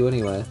encounters you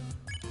anyway.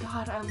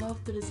 God, I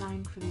love the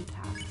design for the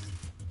attacks.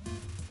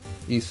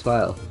 You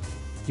smile.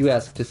 You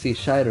ask to see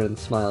Shyren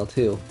smile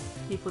too.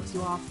 He flips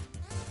you off.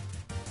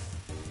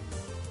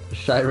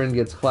 Shyren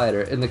gets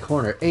quieter. In the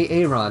corner,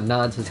 Aaron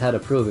nods his head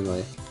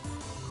approvingly.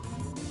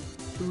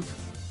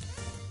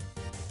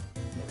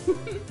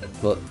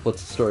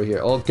 What's the story here?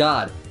 Oh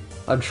god!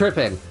 I'm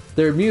tripping!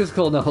 They're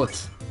musical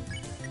notes!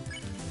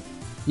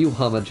 You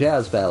hum a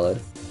jazz ballad.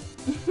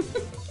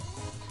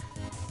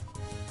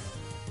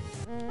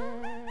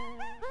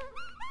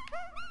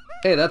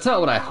 Hey, that's not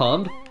what I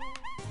hummed!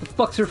 What the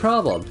fuck's your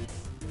problem?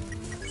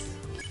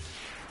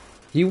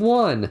 You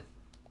won!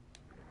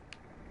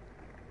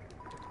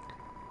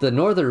 The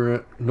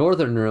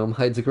northern room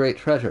hides a great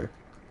treasure.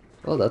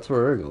 Oh, that's where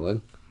we're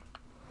going.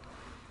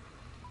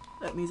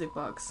 That music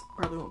box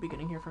probably won't be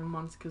getting here for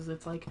months because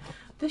it's like,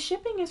 the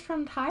shipping is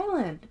from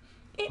Thailand.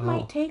 It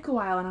might take a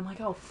while. And I'm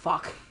like, oh,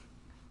 fuck.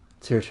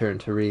 It's your turn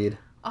to read.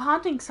 A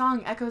haunting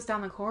song echoes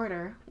down the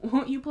corridor.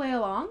 Won't you play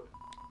along?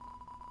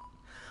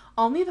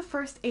 Only the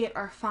first 8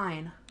 are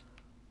fine.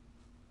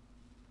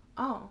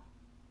 Oh.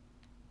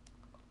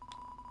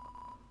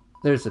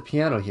 There's a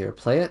piano here.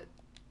 Play it?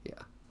 Yeah.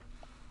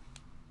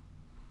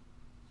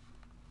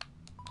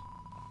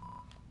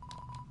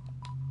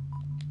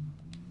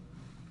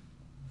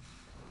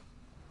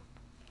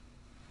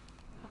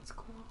 That's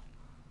cool.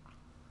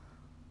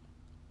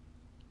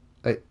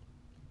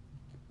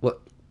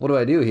 What do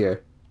I do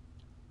here?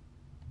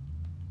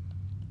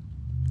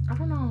 I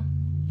don't know.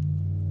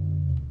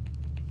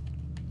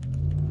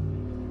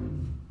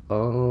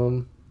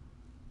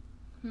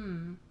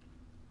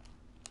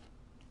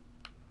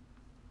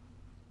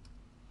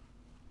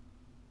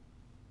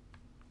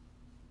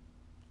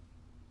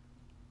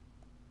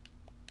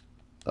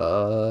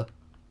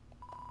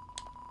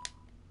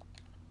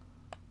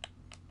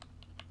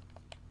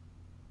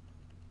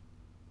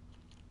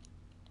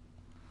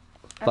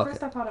 At Fuck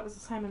first it. I thought it was a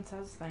Simon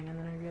Says thing, and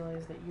then I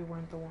realized that you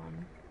weren't the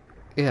one.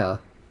 Yeah.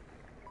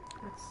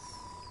 That's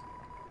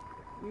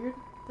weird.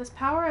 This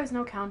power has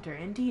no counter.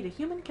 Indeed, a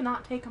human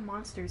cannot take a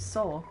monster's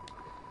soul.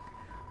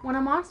 When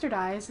a monster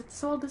dies, its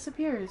soul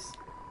disappears.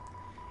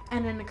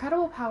 And an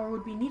incredible power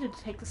would be needed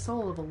to take the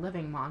soul of a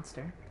living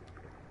monster.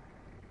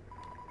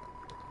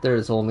 There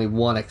is only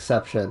one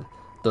exception.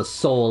 The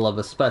soul of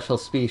a special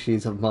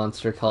species of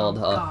monster called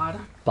a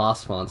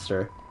boss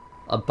monster.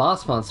 A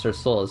boss monster's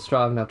soul is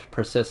strong enough to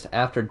persist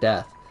after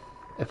death,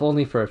 if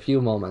only for a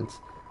few moments.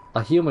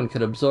 A human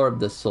could absorb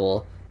this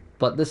soul,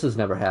 but this has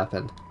never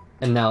happened.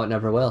 And now it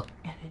never will.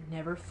 And it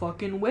never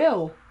fucking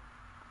will.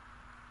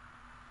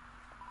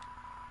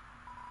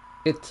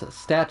 It's a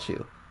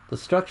statue. The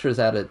structures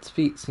at its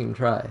feet seem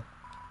dry.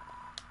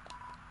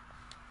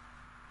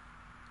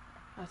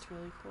 That's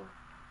really cool.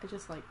 I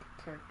just like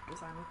character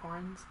design with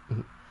horns.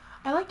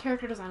 I like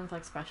character design with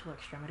like special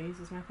extremities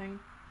is my thing.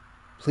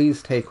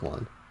 Please take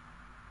one.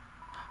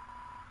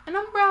 An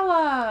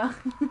umbrella!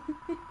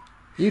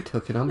 You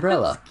took an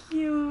umbrella. That's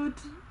cute.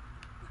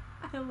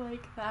 I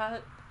like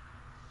that.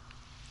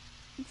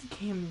 This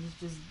game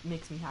just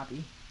makes me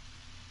happy.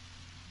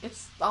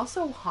 It's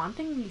also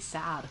hauntingly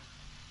sad.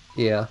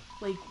 Yeah.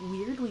 Like,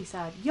 weirdly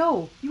sad.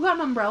 Yo, you got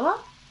an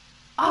umbrella?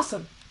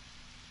 Awesome!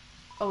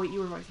 Oh wait, you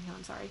were voicing him,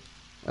 I'm sorry.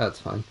 That's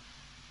fine.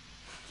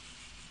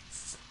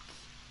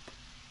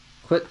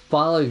 Quit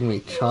following me,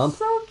 chump. He's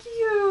so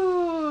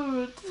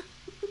cute!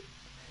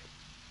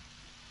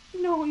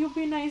 No, you'll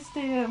be nice to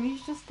him.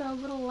 He's just a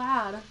little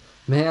lad.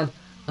 Man,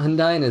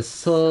 Undyne is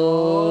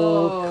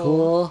so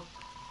cool.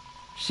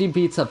 She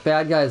beats up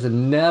bad guys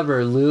and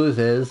never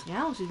loses.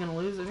 Yeah, well, she's gonna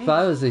lose at me. If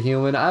I was a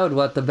human, I would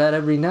wet the bed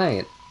every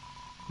night,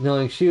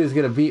 knowing she was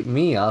gonna beat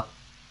me up.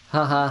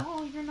 Haha.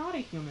 Oh, you're not a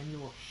human, you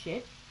little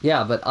shit.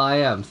 Yeah, but I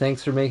am.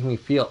 Thanks for making me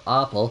feel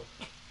awful.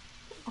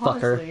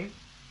 Fucker. Honestly.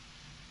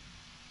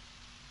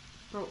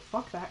 Bro,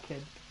 fuck that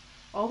kid.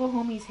 All the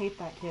homies hate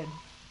that kid.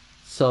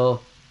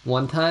 So,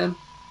 one time,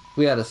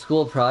 we had a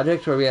school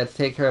project where we had to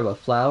take care of a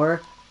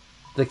flower.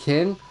 The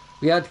king,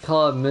 we had to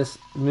call him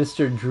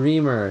Mr.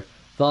 Dreamer,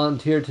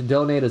 volunteered to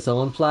donate his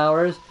own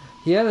flowers.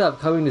 He ended up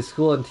coming to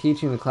school and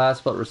teaching the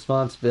class about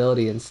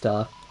responsibility and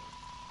stuff.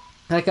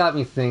 That got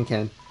me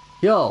thinking,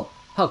 yo,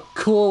 how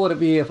cool would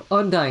it be if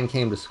Undyne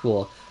came to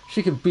school?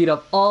 She could beat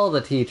up all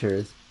the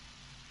teachers.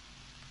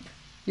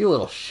 You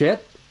little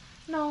shit.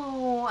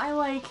 No, I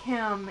like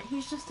him.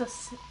 He's just a...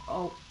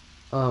 Oh.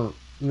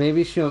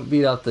 Maybe she won't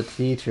beat up the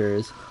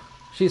teachers.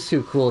 She's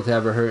too cool to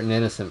ever hurt an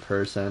innocent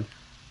person.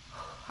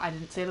 I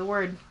didn't say the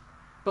word.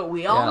 But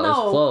we all Yeah, it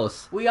know... was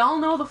close. We all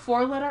know the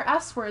 4-letter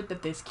S word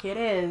that this kid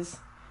is.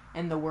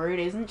 And the word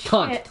isn't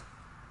Cunt. shit.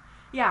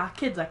 Yeah,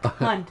 kid's a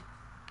cunt.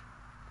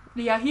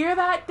 Do you hear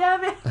that,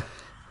 Devin?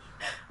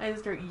 I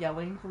just start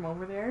yelling from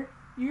over there.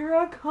 You're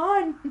a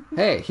cunt.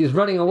 Hey, he's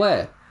running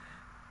away.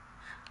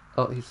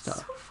 Oh, he stopped.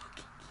 So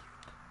fucking cute.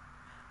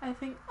 I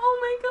think, oh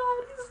my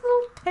god, his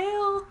little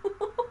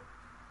tail.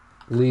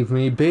 Leave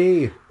me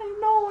be. I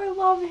know, I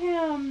love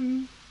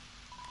him.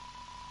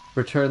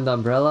 Return the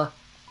umbrella?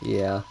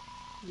 Yeah.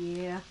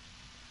 Yeah.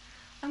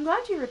 I'm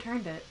glad you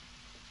returned it.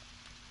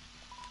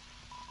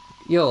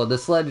 Yo,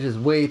 this ledge is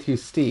way too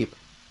steep.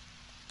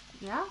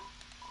 Yeah?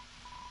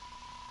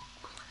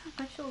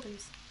 My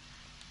shoulders.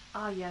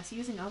 Ah, yes,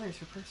 using others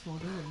for personal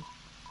gain.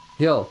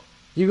 Yo,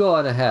 you go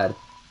on ahead.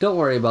 Don't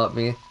worry about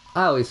me.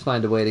 I always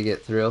find a way to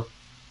get through.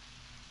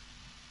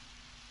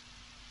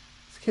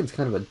 This kid's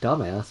kind of a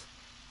dumbass.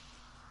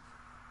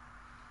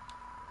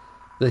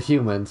 The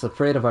humans,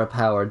 afraid of our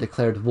power,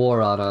 declared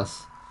war on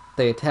us.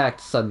 They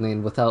attacked suddenly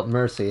and without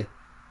mercy.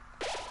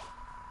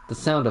 The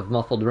sound of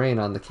muffled rain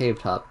on the cave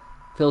top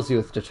fills you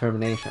with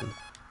determination.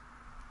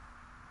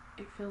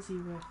 It fills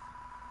you with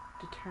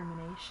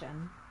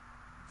determination.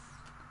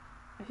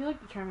 I feel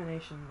like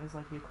determination is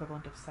like the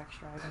equivalent of sex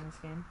drive in this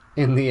game.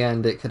 In the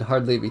end, it could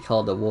hardly be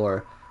called a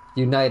war.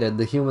 United,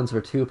 the humans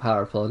were too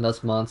powerful and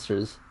us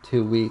monsters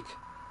too weak.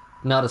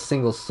 Not a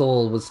single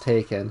soul was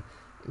taken,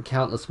 and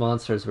countless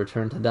monsters were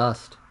turned to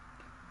dust.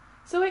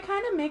 So it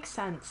kind of makes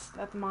sense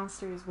that the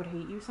monsters would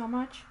hate you so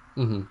much.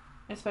 Mm-hmm.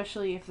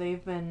 Especially if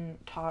they've been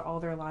taught all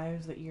their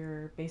lives that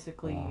you're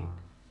basically...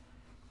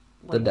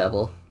 The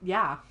devil.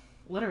 Yeah,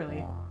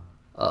 literally.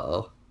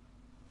 Uh-oh.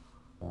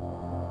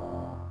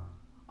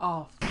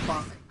 Oh,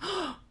 fuck.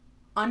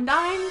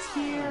 Undyne's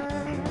here!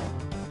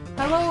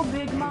 Hello,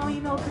 big mommy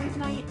milkers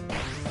night.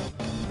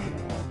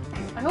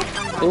 I hope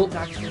Undyne's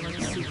actually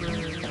like super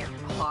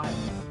hot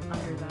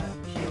under that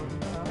shield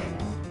and stuff.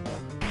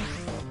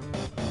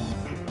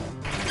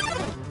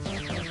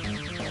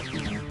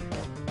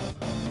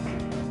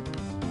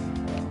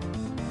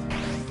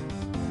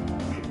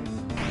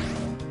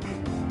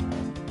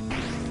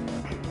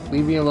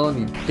 Leave me alone,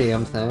 you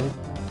damn thing.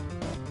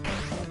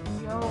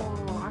 Yo,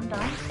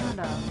 Undyne's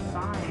kinda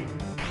fine.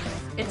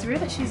 It's weird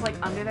that she's like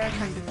under there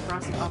trying to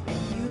thrust up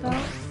into you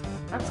though.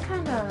 That's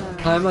kinda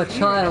I'm a weird.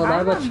 child,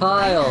 I'm a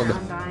child!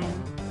 Undyne.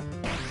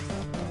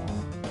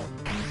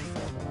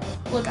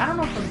 Look, I don't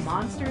know if the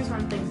monsters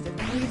run things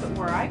differently, but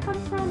where I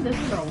come from, this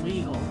is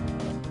illegal.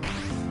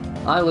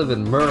 I live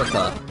in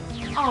America.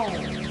 Oh.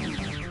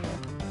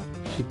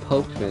 She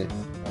poked me.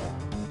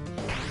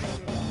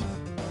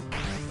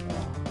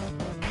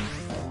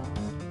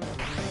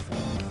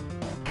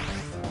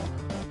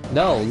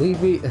 No,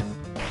 leave me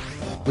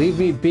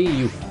be,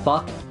 you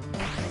fuck.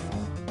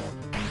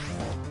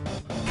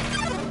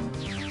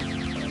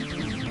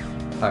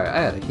 Alright,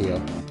 I gotta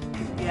heal.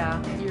 Yeah,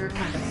 you're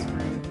kind of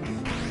screwed.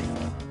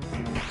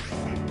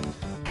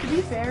 To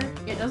be fair,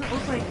 it doesn't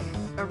look like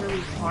a really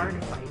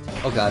hard fight.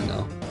 Oh god,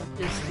 no.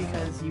 Just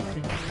because you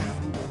can just kind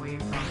of move away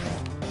from it.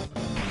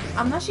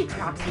 Unless she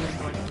traps you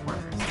into like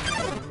corners.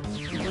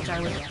 Which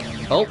I would do.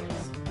 Oh!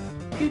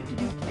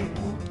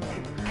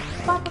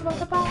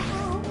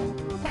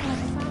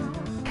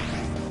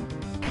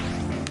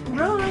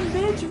 Run,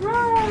 bitch,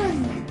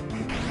 run!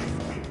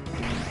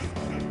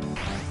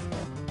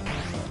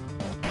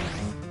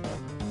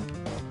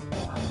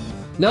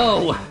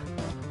 No!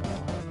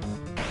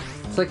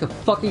 It's like a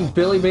fucking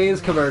Billy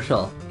Mays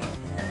commercial.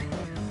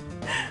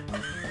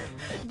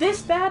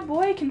 This bad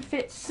boy can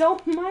fit so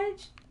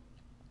much.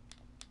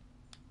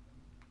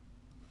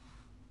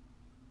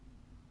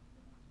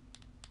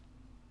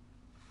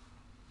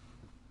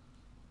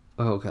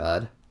 Oh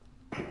god.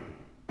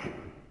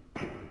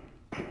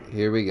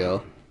 Here we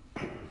go.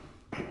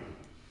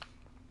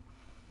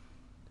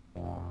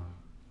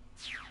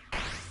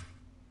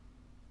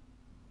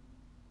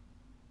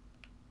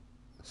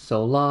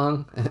 So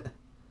long.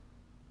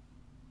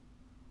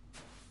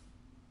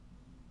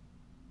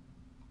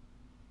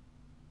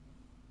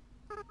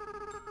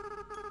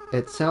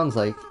 It sounds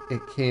like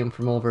it came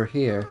from over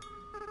here.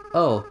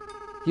 Oh,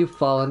 you've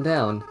fallen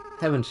down,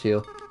 haven't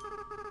you?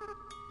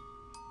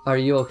 Are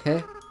you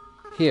okay?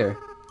 Here,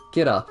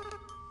 get up.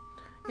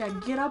 Yeah,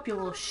 get up, you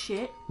little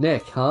shit.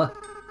 Nick, huh?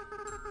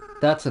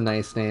 That's a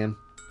nice name.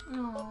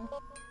 Oh.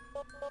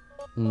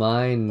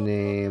 My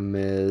name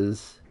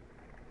is...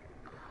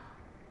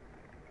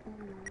 Ooh.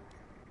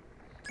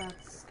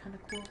 That's kind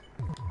of cool.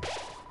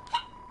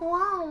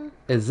 Wow.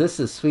 Is this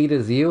as sweet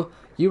as you?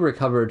 You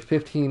recovered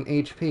 15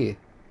 HP.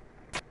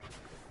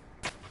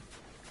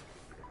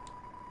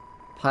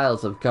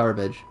 Piles of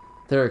garbage.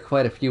 There are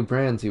quite a few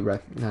brands you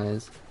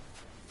recognize.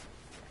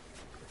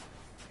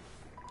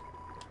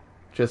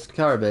 Just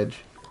garbage.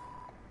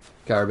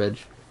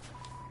 Garbage.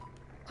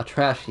 A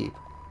trash heap.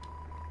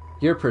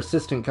 Your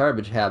persistent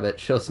garbage habit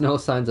shows no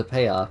signs of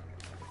payoff.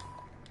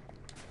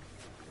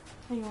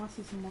 Hey, you want to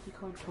see some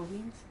multicolored toe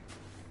beans?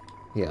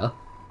 Yeah.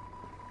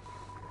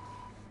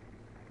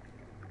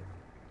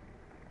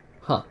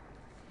 Huh.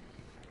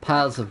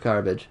 Piles of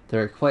garbage.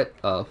 There are quite...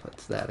 Oh,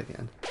 what's that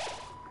again?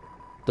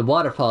 The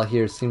waterfall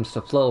here seems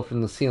to flow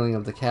from the ceiling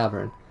of the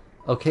cavern.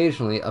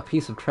 Occasionally, a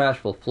piece of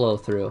trash will flow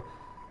through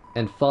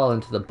and fall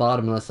into the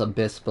bottomless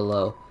abyss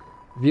below.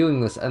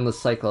 Viewing this endless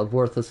cycle of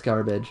worthless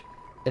garbage,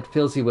 it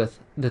fills you with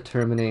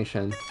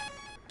determination.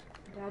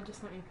 Dad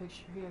just sent me a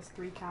picture. He has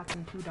 3 cats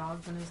and 2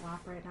 dogs in his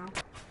lap right now.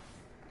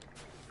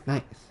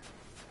 Nice.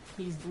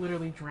 He's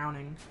literally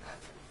drowning.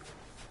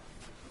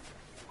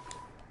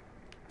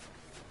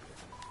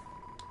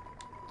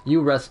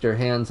 You rest your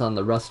hands on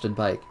the rusted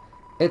bike.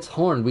 Its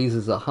horn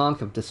wheezes a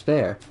honk of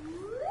despair.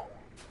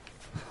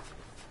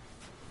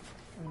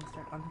 I'm gonna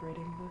start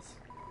upgrading this.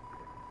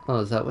 Oh,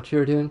 is that what you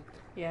were doing?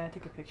 Yeah, I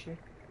took a picture.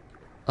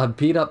 A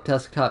beat-up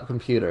desktop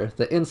computer.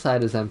 The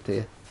inside is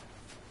empty.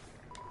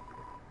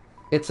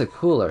 It's a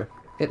cooler.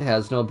 It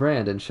has no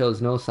brand and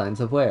shows no signs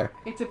of wear.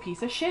 It's a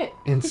piece of shit.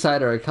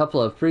 Inside are a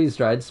couple of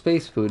freeze-dried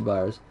space food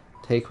bars.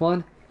 Take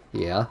one?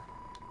 Yeah.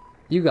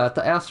 You got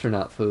the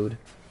astronaut food.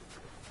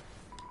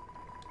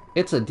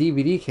 It's a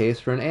DVD case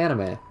for an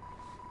anime.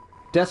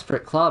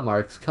 Desperate claw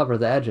marks cover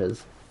the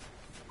edges.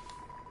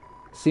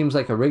 Seems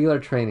like a regular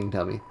training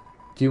dummy.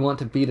 Do you want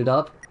to beat it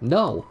up?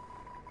 No!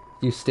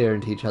 You stare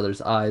into each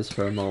other's eyes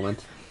for a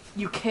moment.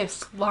 You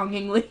kiss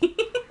longingly.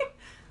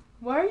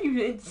 Why are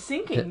you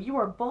sinking? You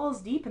are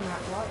balls deep in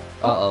that water.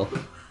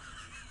 Uh-oh.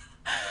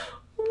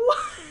 What?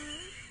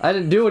 I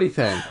didn't do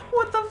anything.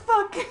 What the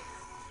fuck?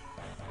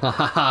 Ha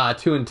ha ha,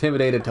 too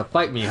intimidated to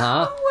fight me,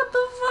 huh? What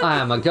the fuck? I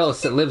am a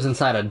ghost that lives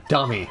inside a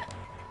dummy.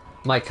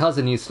 My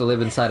cousin used to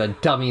live inside a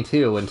dummy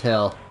too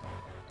until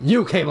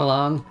you came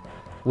along.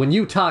 When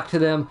you talked to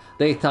them,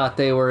 they thought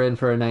they were in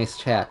for a nice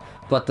chat.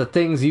 But the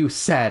things you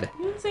said,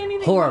 You didn't say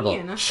anything horrible,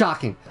 mean.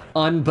 shocking,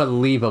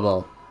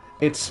 unbelievable.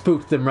 It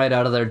spooked them right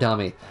out of their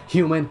dummy.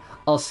 Human,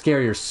 I'll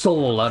scare your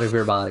soul out of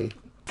your body.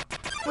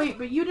 Wait,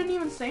 but you didn't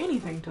even say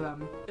anything to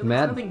them. It was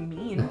Mad- nothing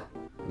mean.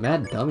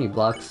 Mad dummy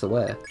blocks the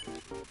way.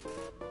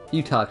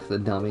 You talk to the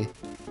dummy.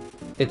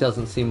 It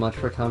doesn't seem much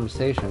for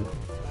conversation.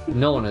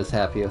 No one is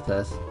happy with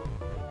this.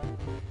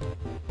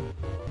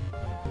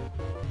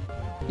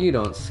 You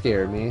don't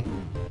scare me.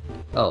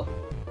 Oh.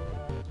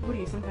 What are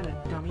you, some kind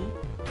of dummy?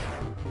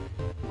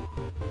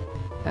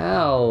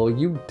 Ow,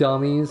 you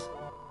dummies.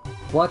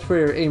 Watch where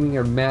you're aiming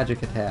your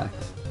magic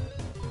attacks.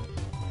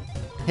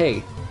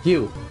 Hey,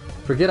 you.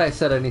 Forget I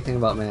said anything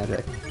about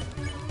magic.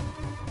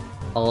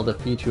 I'll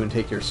defeat you and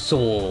take your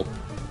soul.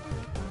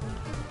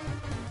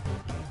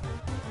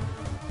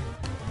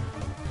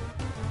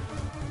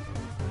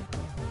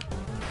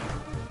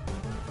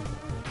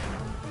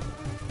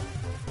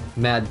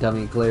 Mad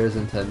Dummy glares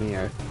into a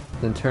mirror,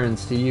 then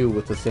turns to you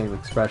with the same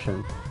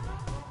expression.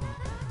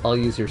 I'll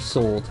use your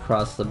soul to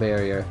cross the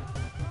barrier.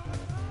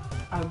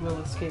 I will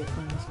escape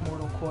from this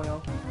mortal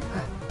coil.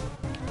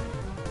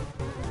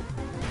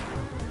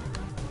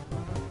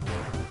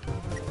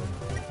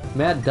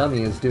 Mad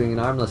Dummy is doing an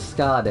armless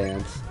ska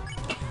dance.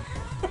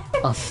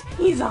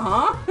 He's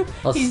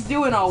He's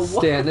doing a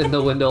what? Stand in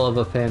the window of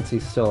a fancy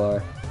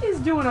store. He's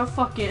doing a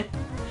fucking...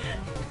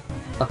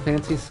 A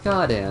fancy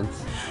ska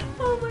dance.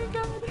 Oh my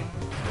god.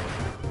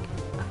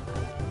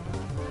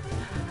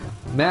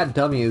 Mad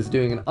Dummy is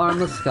doing an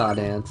armless ska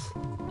dance.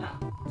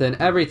 Then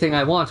everything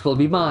I want will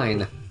be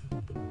mine.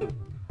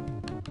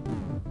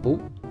 Oh.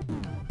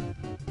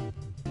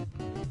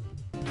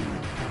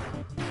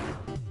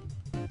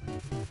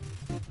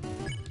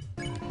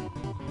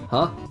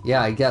 Huh?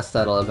 Yeah, I guess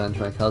that'll avenge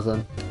my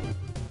cousin.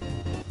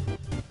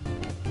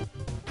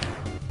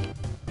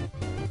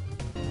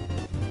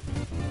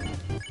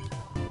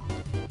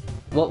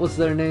 What was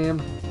their name?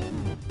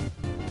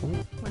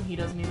 When he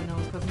doesn't even know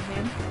his cousin's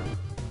name.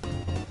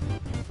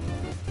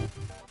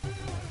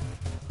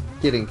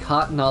 Getting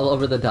cotton all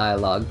over the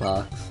dialogue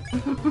box.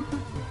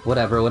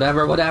 Whatever,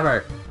 whatever,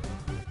 whatever!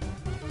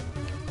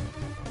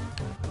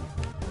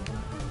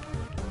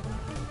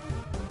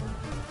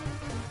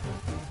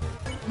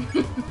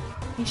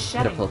 He's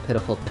shedding. Pitiful,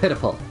 pitiful,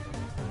 pitiful.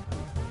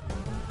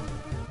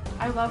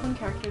 I love when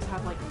characters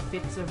have like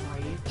fits of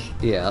rage.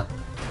 Yeah.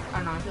 I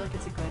don't know, I feel like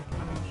it's a good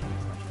emotion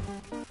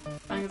expression.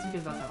 I think it's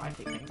because that's how I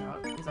take things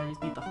out, because I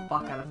just beat the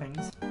fuck out of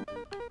things.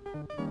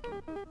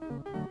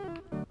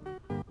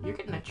 You're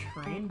getting a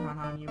train run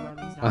on you by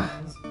these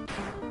guys.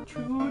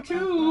 Choo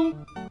choo!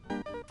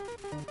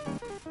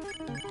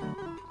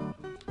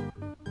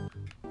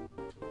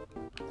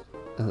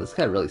 Oh, this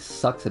guy really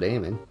sucks at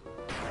aiming.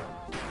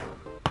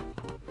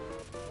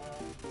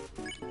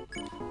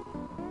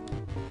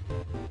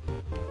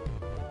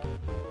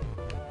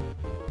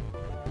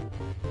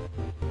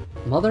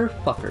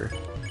 Motherfucker.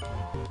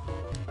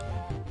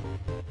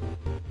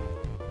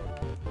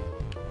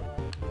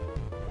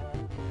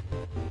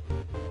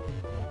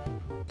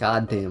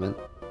 God damn it.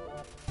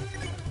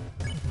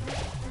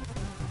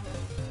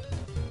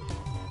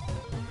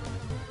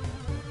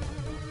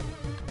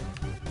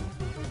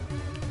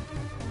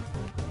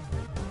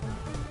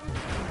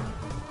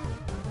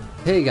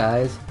 Hey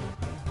guys.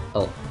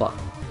 Oh, fuck.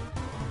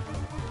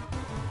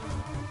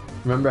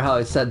 Remember how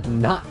I said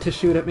not to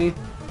shoot at me?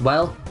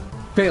 Well,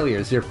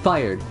 failures, you're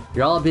fired.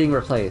 You're all being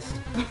replaced.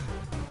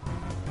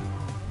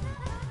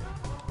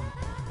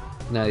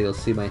 Now you'll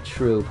see my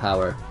true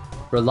power.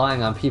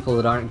 Relying on people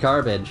that aren't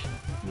garbage.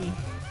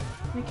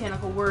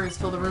 Mechanical words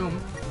fill the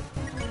room.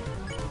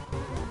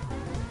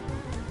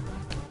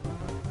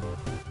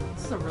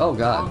 This is a really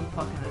long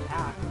fucking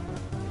attack.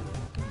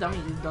 This dummy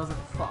just doesn't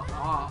fuck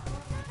off.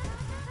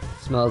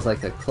 Smells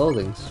like a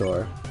clothing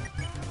store.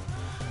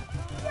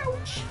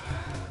 Ouch.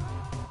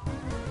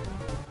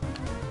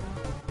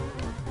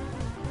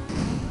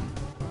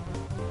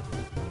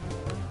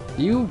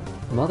 You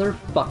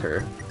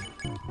motherfucker.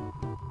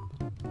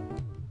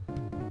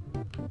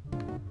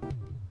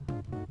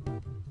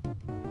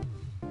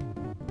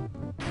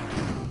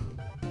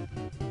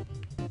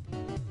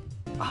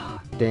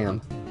 Ah,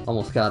 damn.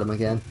 Almost got him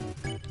again.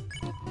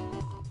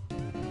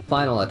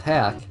 Final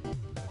attack.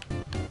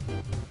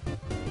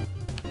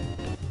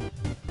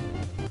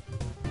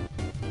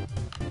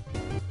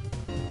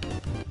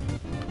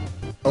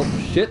 Oh,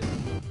 shit.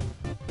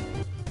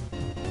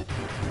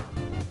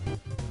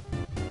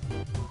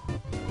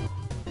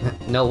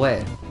 No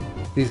way.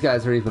 These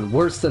guys are even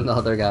worse than the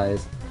other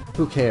guys.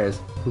 Who cares?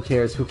 Who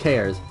cares? Who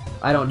cares?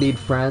 I don't need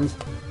friends.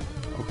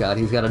 Oh god,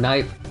 he's got a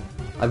knife.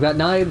 I've got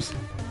knives!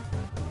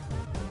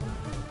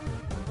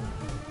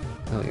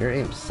 Oh, your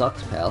aim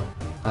sucks, pal.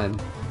 I'm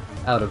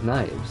out of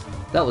knives.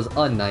 That was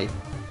a knife,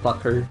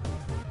 fucker.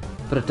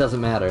 But it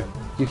doesn't matter.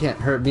 You can't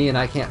hurt me and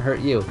I can't hurt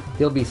you.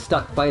 You'll be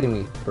stuck fighting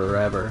me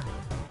forever.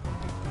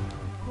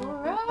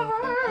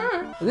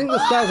 I think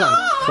this guy's on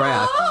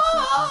crack.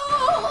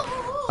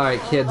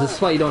 Alright, kids, this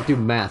is why you don't do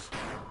math.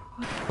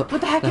 What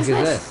the heck is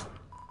this?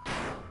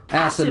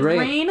 Acid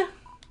rain.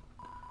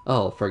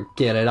 Oh,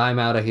 forget it. I'm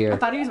out of here. I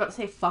thought he was about to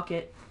say fuck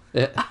it.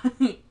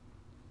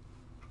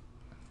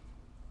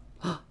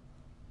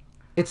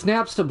 It's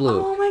Napster Blue.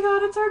 Oh my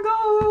god, it's our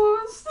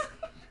ghost.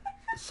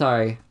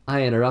 Sorry,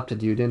 I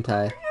interrupted you, didn't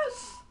I?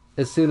 Yes.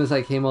 As soon as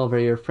I came over,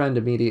 your friend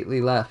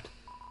immediately left.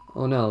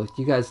 Oh no,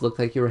 you guys looked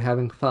like you were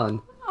having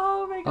fun.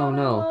 Oh my god, oh,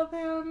 no. I love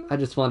him. I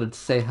just wanted to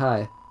say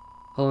hi.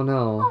 Oh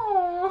no.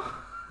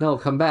 Oh. No,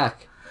 come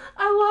back.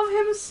 I love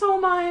him so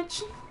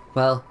much.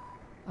 Well,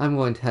 I'm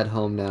going to head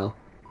home now.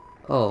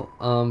 Oh,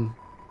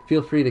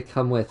 feel free to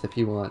come with if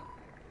you want.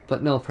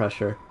 But no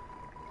pressure.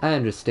 I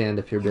understand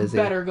if you're busy.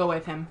 You better go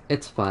with him.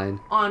 It's fine.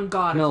 On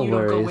God, no if you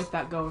worries. don't go with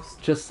that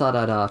ghost. Just thought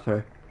I'd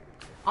offer.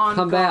 On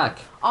Come God. back.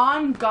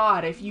 On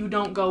God, if you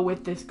don't go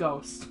with this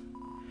ghost.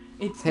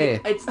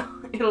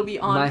 It'll be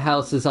on my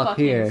house is up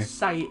here.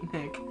 Sight,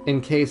 Nick.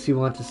 In case you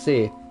want to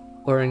see.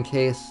 Or in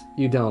case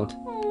you don't.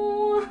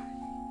 Aww.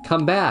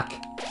 Come back!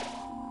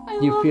 I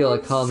You love feel a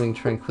this. calming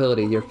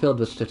tranquility. You're filled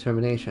with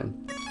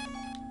determination.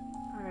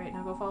 Alright,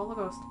 now go follow the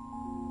ghost.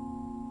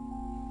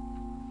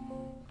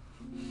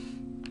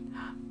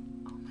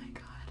 Oh my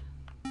god.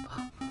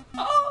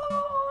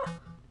 Oh!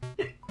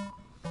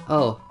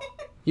 Oh,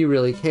 you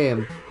really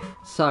came.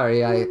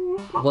 Sorry, I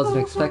wasn't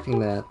expecting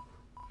that.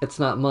 It's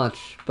not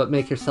much, but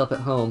make yourself at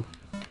home.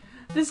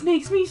 This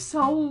makes me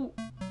so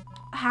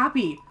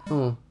happy.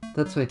 Oh,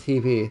 that's my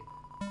TV.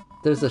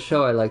 There's a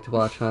show I like to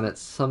watch on it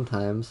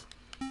sometimes.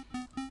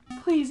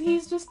 Please,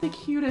 he's just the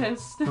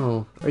cutest.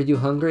 Oh, are you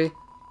hungry?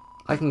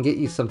 I can get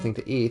you something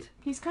to eat.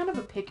 He's kind of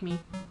a pick-me.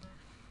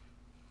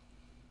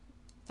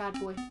 Bad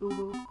boy.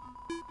 Ooh.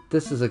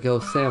 This is a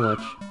ghost sandwich.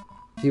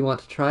 Do you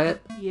want to try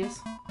it? Yes.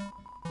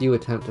 You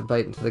attempt to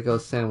bite into the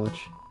ghost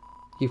sandwich.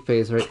 You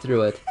phase right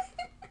through it.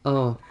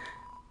 Oh,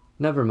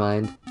 never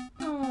mind.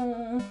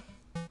 Oh.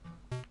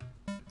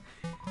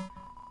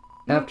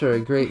 After a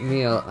great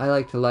meal, I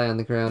like to lie on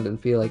the ground and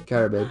feel like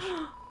garbage.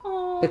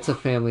 Oh. It's a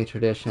family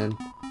tradition.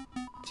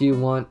 Do you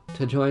want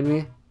to join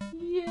me?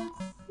 Yes.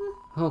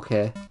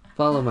 Okay,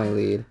 follow my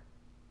lead.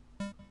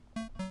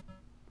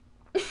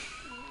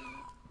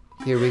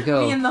 Here we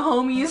go. Me and the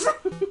homies.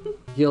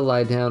 You'll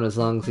lie down as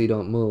long as you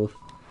don't move.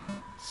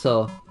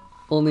 So,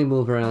 only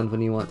move around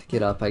when you want to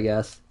get up, I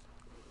guess.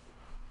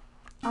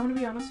 I'm gonna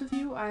be honest with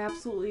you, I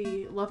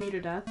absolutely love you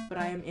to death, but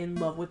I am in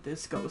love with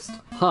this ghost.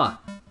 Huh.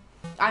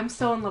 I'm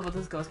so in love with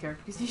this ghost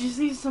character because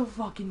he's so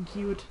fucking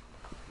cute.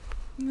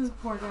 This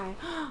poor guy.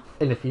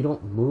 And if you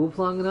don't move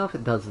long enough,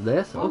 it does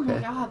this? Oh Okay. my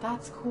god,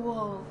 that's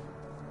cool.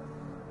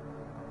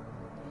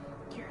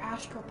 You're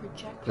astral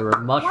projecting. There were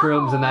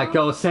mushrooms in that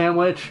ghost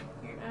sandwich.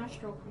 You're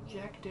astral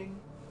projecting.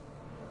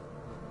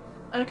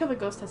 I like how the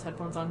ghost has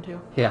headphones on too.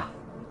 Yeah.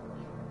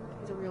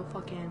 He's a real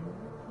fucking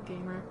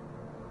gamer.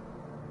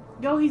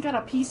 Yo, he's got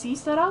a PC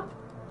set up?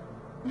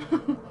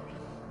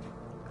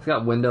 It's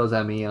got Windows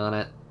ME on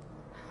it.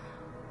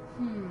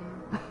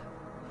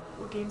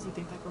 What games do you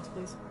think that ghost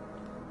plays?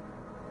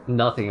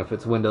 Nothing if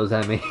it's Windows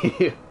ME.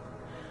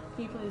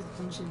 He plays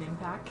Genshin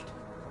Impact.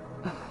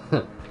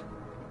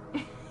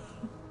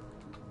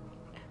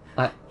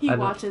 He I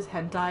watches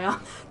hentai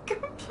on the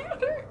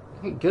computer.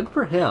 Hey, good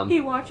for him. He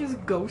watches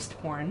ghost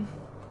porn.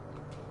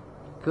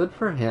 Good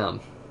for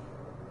him.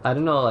 I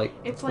don't know, like,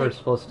 It's we're like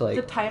supposed to, like...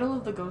 The title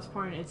of the ghost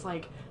porn, it's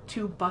like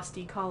two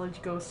busty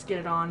college ghosts get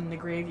it on in the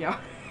graveyard.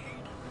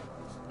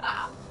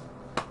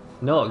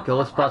 No, a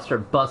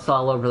Ghostbuster busts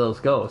all over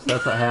those ghosts.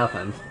 That's what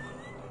happens.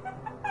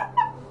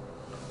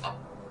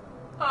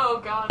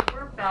 Oh god,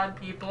 we're bad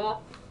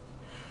people.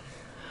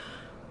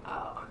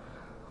 Oh.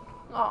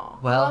 Oh.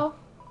 Well,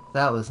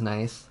 that was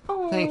nice.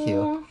 Thank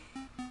you.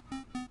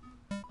 Aw.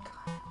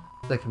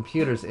 The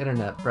computer's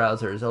internet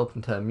browser is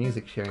open to a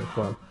music sharing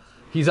forum.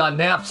 He's on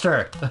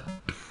Napster!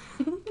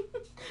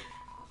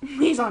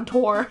 He's on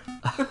tour.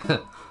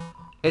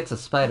 It's a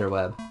spider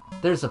web.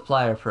 There's a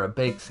flyer for a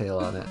bake sale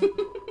on it.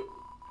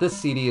 This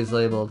CD is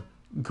labeled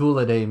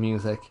Gula Day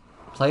Music.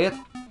 Play it?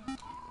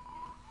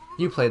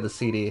 You play the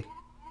CD.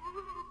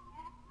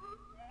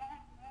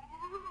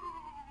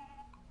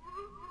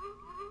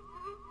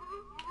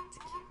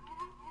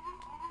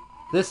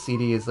 This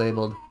CD is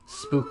labeled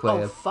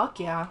Spookwave. Oh, fuck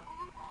yeah.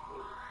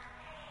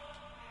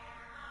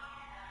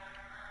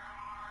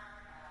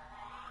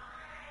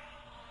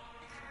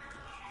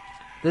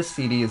 This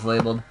CD is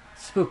labeled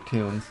Spook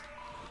Tunes.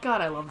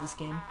 God, I love this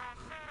game.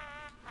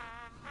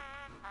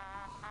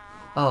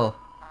 Oh,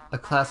 a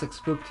classic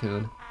spook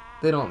tune.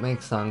 They don't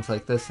make songs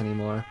like this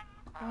anymore.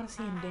 I want to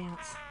see him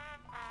dance.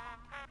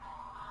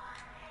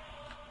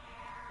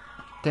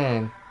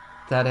 Dang,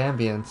 that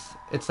ambience.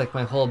 It's like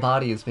my whole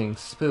body is being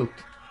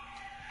spooked.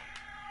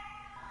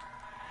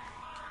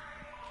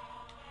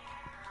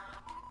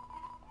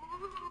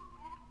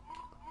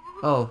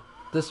 Oh,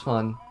 this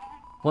one.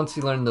 Once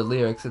you learn the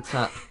lyrics, it's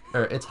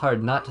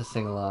hard not to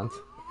sing along.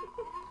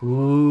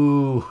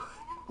 Ooh.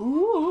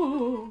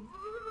 Ooh.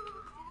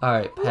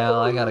 Alright, pal,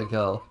 I gotta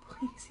go.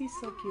 He's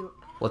so cute.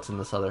 What's in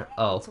this other?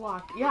 Oh. Let's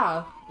walk.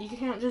 Yeah, you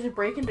can't just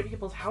break into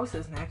people's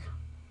houses, Nick.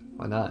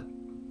 Why not?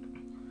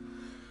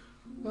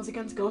 It goes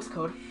against ghost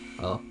code.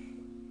 Oh.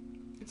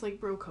 It's like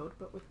bro code,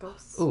 but with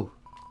ghosts. Ooh.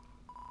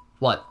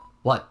 What?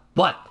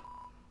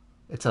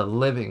 It's a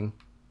living...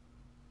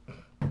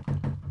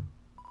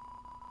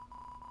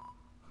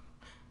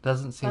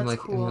 Doesn't seem That's like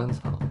cool. anyone's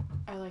home.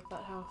 I like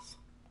that house.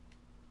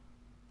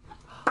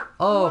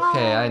 Oh,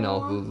 okay, I know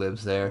who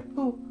lives there.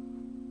 Who?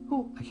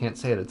 I can't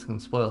say it, it's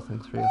gonna spoil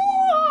things for you.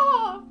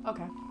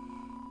 Okay.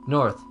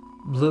 North,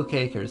 Blue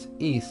Acres.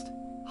 East,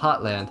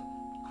 Hotland.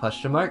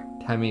 Question mark?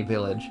 Temmie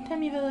Village.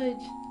 Temmie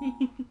Village.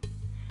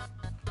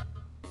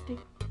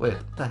 Wait,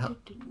 what the hell?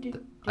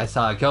 I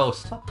saw a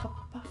ghost.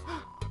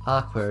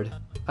 Awkward.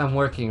 I'm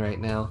working right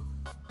now.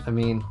 I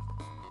mean,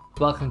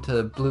 welcome to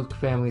the Bluke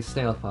Family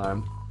Snail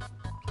Farm.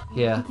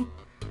 Yeah,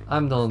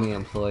 I'm the only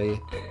employee.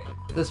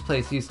 This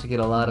place used to get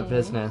a lot of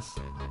business,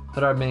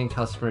 but our main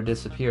customer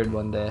disappeared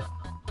one day.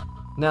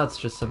 Now it's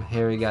just some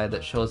hairy guy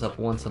that shows up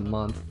once a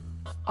month.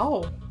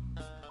 Oh.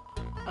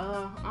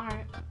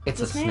 Alright.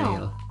 It's a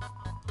snail.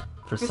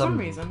 For some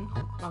reason.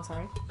 Oh,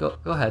 sorry. Go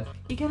ahead.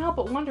 You can't help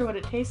but wonder what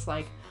it tastes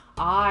like.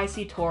 Ah, I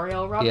see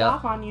Toriel rubbed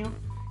off on you.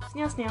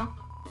 Snail, snail.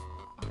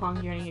 A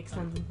long journey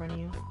extends in front of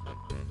you.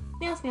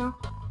 Snail, snail.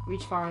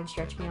 Reach far and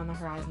stretch beyond the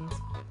horizons.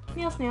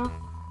 Snail, snail.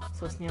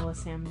 So snail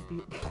is Sam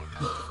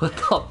What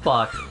the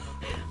fuck?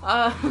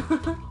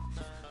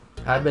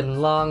 I've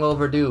been long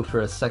overdue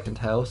for a second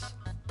house.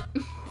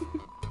 The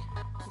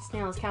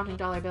snail is counting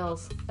dollar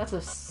bills. That's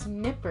a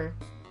snipper.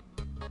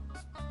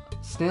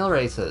 Snail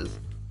races.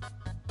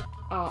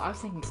 Oh, I was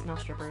thinking snail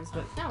strippers,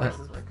 but snail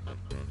races work.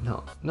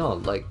 No,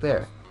 like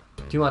there.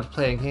 Do you want to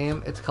play a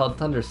game? It's called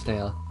Thunder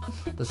Snail.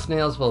 The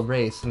snails will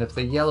race, and if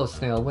the yellow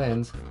snail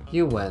wins,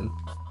 you win.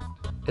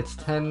 It's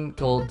 10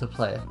 gold to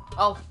play.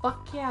 Oh,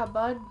 fuck yeah,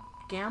 bud.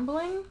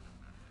 Gambling?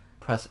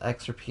 Press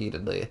X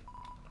repeatedly.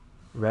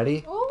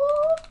 Ready?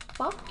 Oh,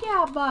 fuck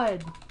yeah,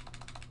 bud.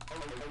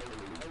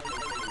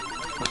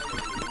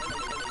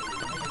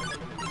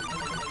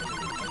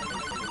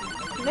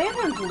 Do they have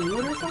them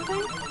glued or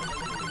something?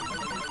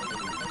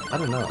 I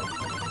don't know.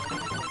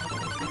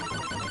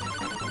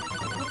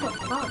 What the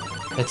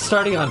fuck? It's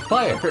starting on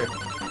fire!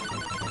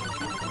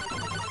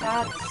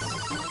 That's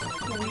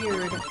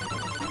weird.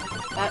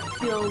 That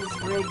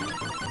feels rigged.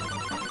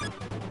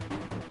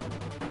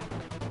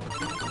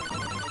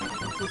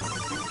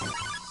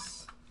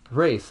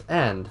 Race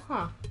end.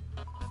 Huh.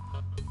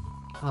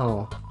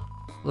 Oh,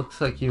 looks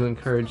like you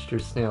encouraged your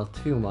snail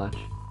too much.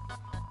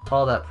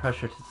 All that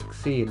pressure to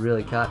succeed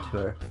really got to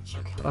her. Did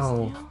you kill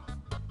Oh. snail?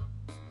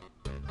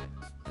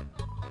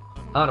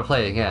 I want to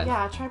play again.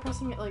 Yeah, try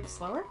pressing it like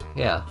slower.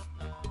 Yeah.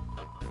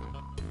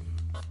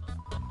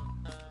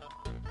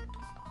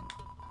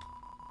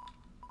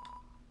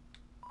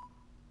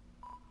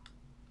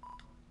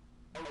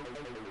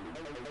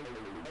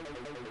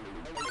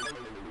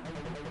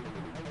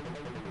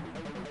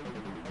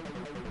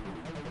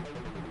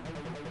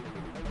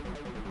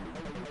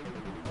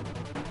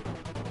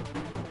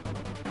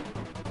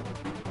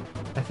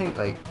 I think,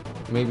 like,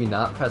 maybe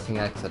not pressing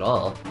X at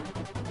all.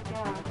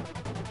 Yeah.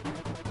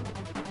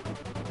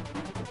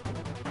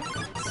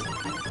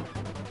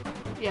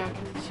 Yeah,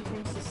 because she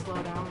seems to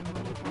slow down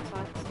when you press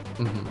X.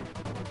 Mm-hmm.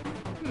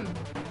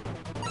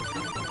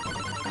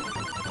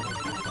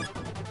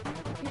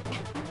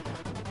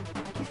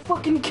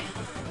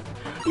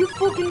 You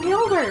fucking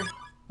killed her!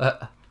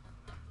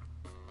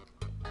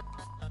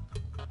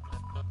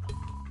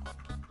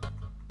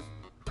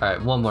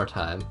 Alright, one more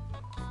time.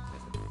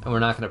 And we're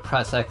not going to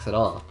press X at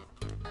all.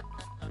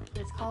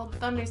 It's called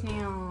Thunder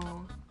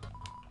Snail.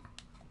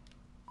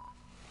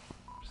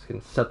 Just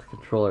going to set the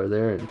controller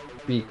there and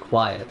be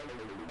quiet.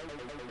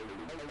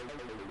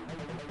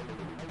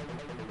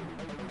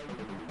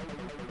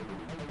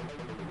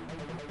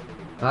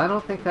 I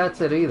don't think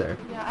that's it either.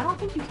 Yeah, I don't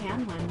think you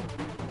can win.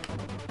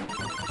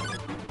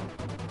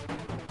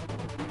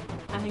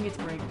 I think it's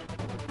rigged.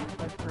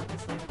 Like,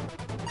 purposely.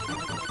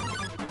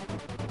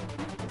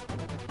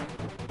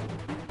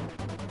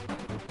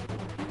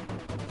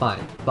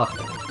 Fine, fuck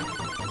it.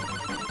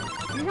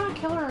 You're gonna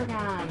kill her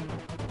again.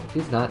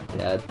 She's not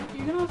dead.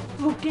 You're gonna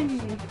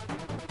fucking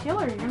kill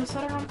her. You're gonna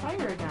set her on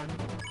fire again.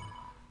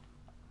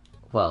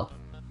 Well,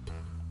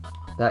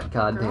 that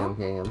goddamn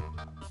Girl? game.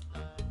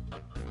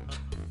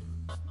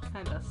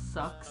 Kinda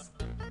sucks.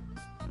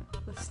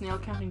 The snail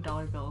counting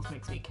dollar bills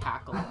makes me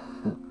cackle.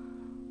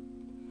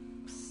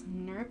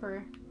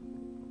 Snurper.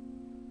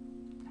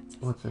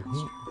 What's in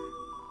here?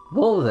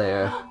 Whoa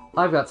there!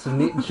 I've got some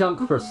neat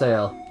junk for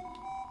sale.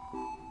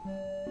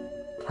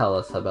 Tell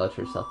us about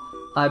yourself.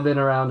 I've been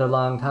around a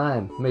long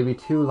time, maybe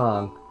too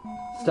long.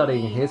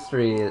 Studying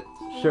history, it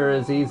sure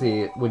is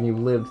easy when you've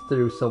lived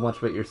through so much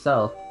of it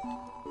yourself.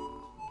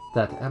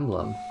 That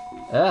emblem.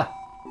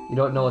 You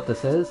don't know what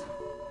this is?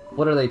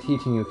 What are they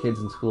teaching you kids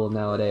in school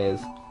nowadays?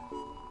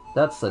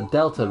 That's the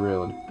Delta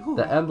rune, Ooh.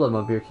 the emblem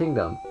of your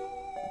kingdom.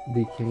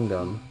 The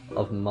kingdom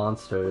of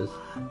monsters.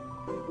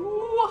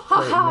 Ooh,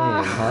 Great name,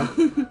 ha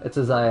huh? It's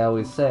as I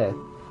always say.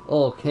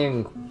 Old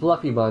King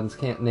Fluffy Buns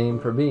can't name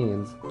for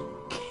beans.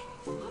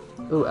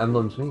 Ooh,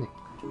 emblem's meaning.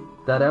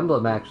 That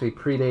emblem actually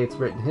predates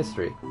written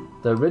history.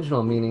 The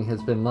original meaning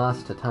has been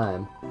lost to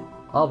time.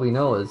 All we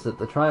know is that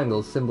the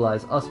triangles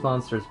symbolize us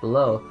monsters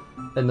below,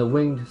 and the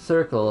winged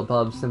circle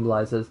above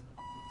symbolizes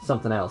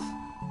something else.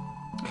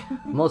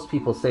 Most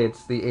people say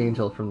it's the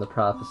angel from the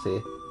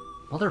prophecy.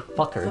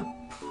 Motherfucker.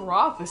 The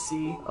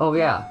prophecy? Oh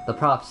yeah, the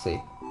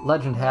prophecy.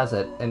 Legend has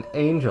it, an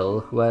angel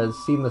who has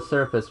seen the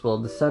surface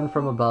will descend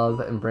from above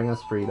and bring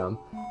us freedom.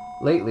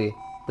 Lately,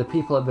 the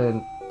people have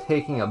been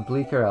taking a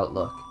bleaker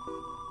outlook,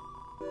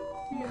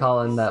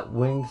 calling that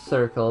winged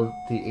circle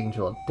the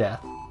angel of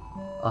death,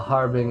 a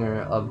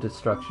harbinger of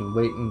destruction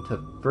waiting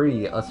to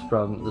free us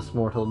from this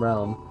mortal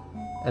realm.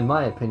 In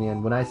my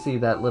opinion, when I see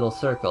that little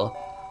circle,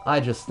 I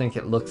just think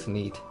it looks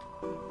neat.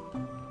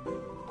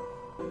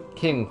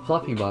 King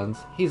Fluffy Buns,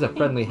 he's a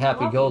friendly,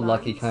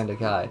 happy-go-lucky kind of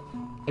guy.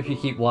 If you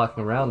keep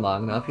walking around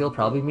long enough, you'll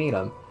probably meet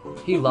him.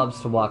 He loves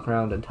to walk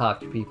around and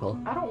talk to people.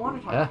 I don't want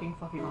to talk to King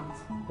Fluffy Buns.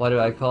 Why do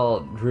I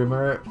call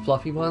Dreamer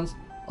Fluffy Buns?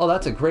 Oh,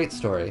 that's a great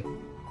story.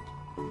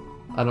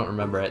 I don't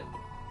remember it.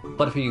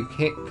 But if you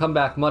can't come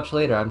back much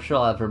later, I'm sure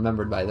I'll have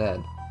remembered by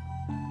then.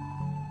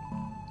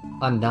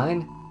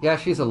 Undyne? Yeah,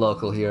 she's a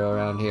local hero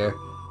around here.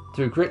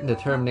 Through grit and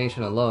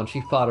determination alone,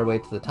 she fought her way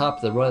to the top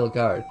of the Royal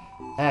Guard.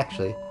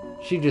 Actually,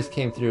 she just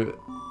came through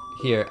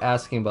here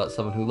asking about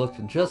someone who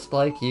looked just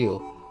like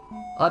you.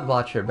 I'd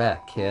watch her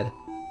back, kid,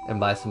 and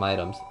buy some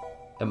items.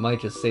 It might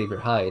just save your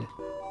hide.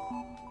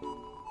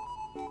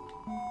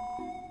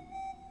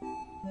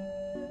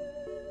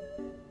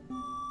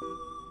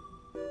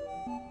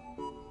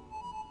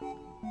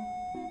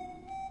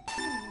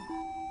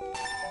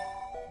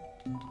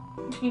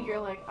 You're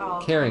like,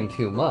 oh. Caring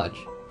too much.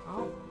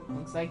 Oh,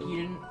 looks like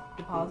you didn't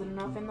deposit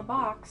enough in the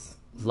box.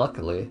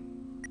 Luckily.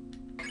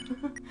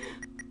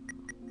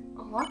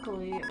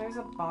 Luckily, there's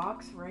a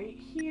box right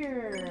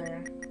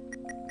here.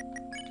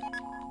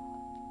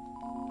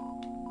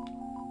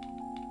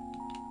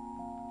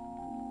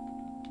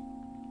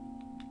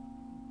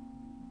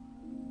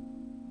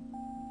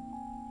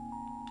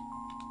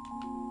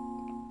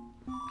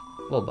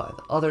 We'll buy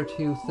the other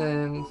two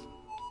things.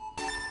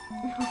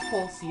 A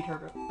whole sea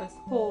turtle. A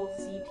whole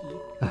sea tea.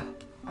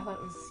 I thought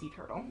it was a sea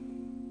turtle.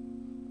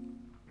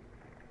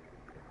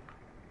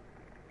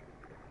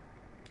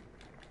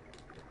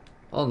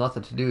 Well,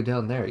 nothing to do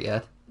down there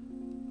yet.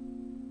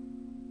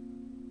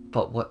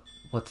 But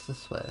what's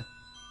this way?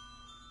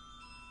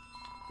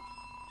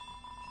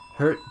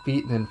 Hurt,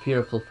 beaten, and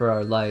fearful for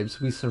our lives,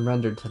 we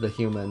surrendered to the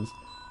humans.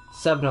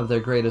 7 of their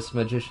greatest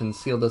magicians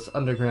sealed us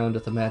underground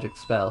with a magic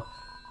spell.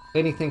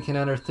 Anything can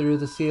enter through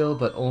the seal,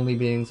 but only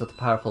beings with a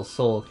powerful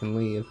soul can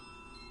leave.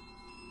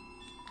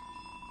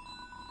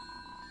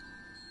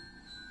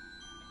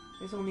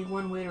 There's only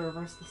one way to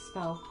reverse the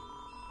spell.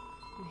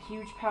 With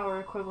huge power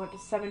equivalent to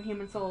 7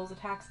 human souls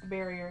attacks the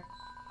barrier,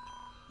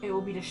 it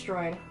will be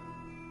destroyed.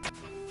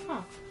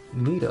 Huh.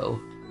 Neato.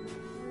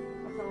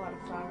 That's a lot of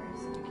flowers.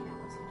 I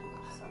can't listen to it.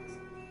 It sucks.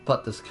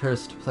 But this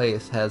cursed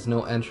place has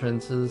no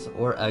entrances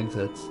or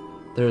exits.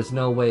 There is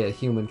no way a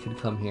human could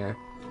come here.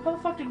 How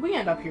the fuck did we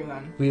end up here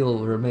then? We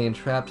will remain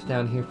trapped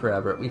down here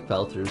forever. We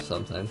fell through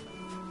something.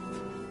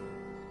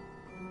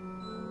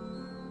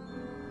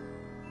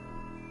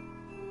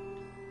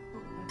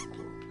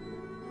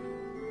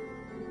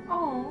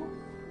 Oh,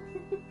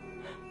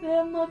 they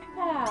unlock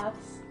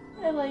paths.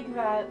 I like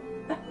that.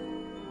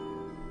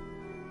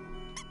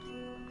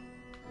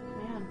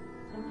 Man,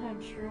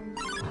 sometimes shrooms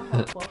are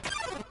helpful.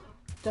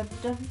 Dun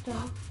dun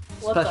dun.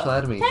 What Special the?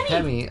 enemy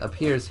Temmie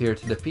appears here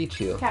to defeat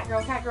you. Cat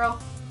girl, cat girl.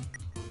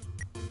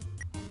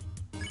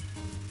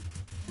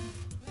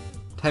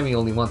 Temmie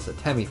only wants the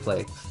Temmie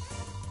flakes.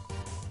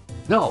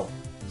 No!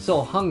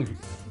 So hungry.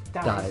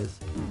 Dies.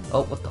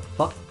 Oh, what the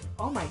fuck?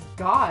 Oh my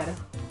god.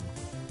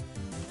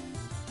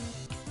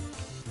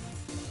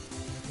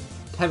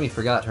 Temmie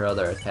forgot her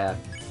other attack.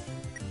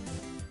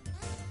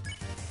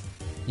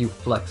 You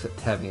flex it,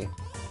 Temmie.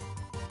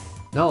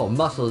 No,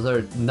 muscles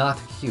are not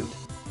cute.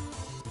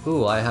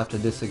 Ooh, I have to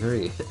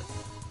disagree.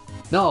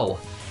 No!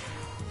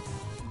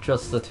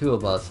 Just the 2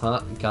 of us,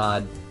 huh?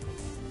 God.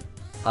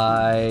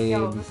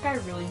 Yo, this guy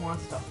really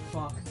wants to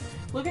fuck.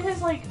 Look at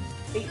his, like,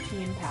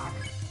 18 pack.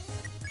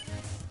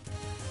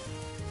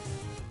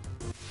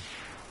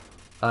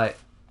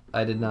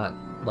 I did not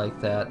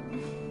like that.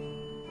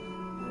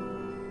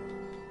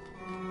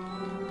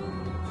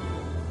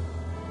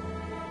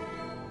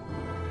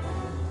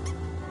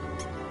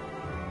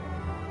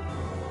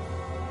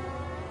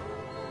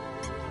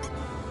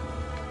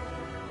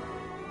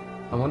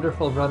 I wonder if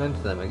we'll run into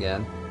them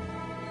again.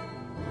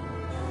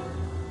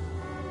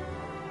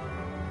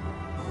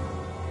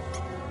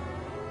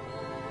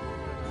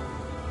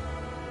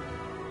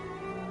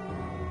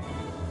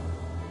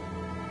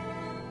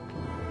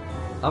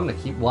 I'm gonna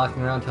keep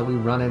walking around till we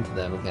run into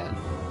them again.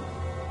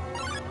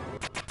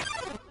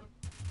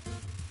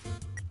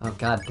 Oh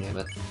God damn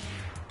it.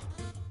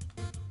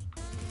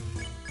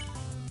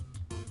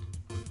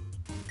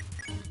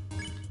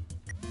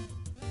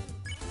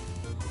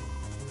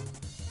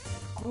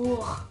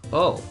 Ugh.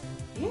 Oh,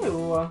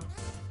 Ew.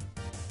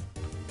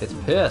 it's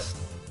pissed.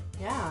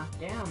 Yeah,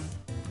 damn.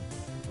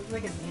 Looks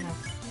like an anus.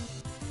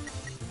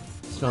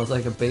 Smells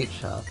like a bait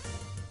shop.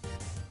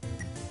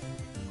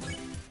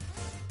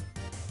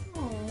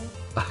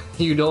 Aww.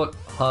 You don't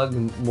hug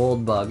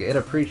mold bug. It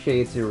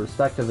appreciates your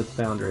respect of its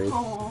boundaries.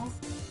 Aww.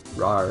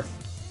 Rar.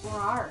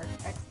 Rawr.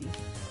 XD.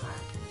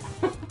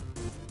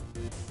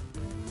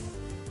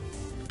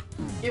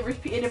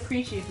 It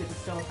appreciates it, but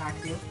still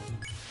attacks you.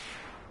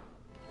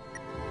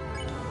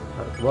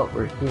 That's what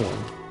we're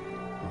hearing.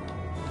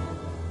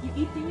 You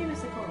eat the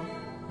unicycle.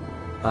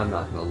 I'm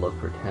not gonna look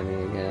for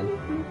Temmie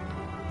again.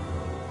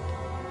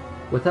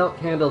 Without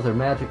candles or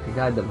magic to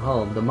guide them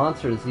home, the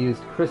monsters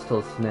used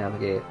crystals to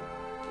navigate.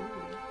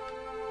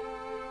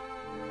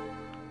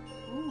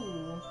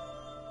 Ooh.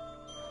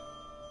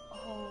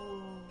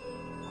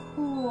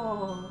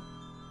 Oh.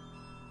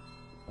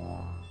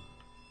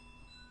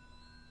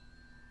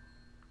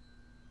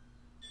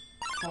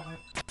 Cool.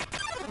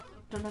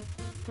 Dun, dun,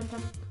 dun,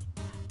 dun.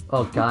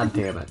 Oh, god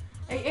damn it.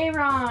 Hey,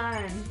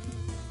 Aaron!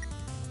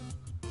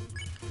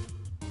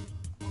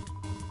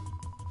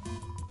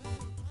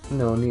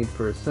 No need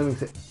for a swimming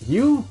suit.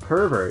 You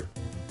pervert!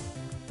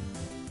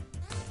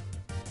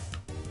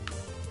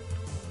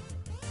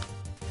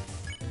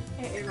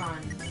 Hey, Aaron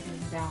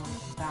is down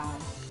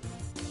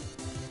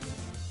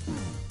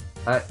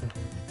bad.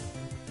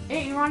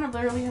 Hey, Aaron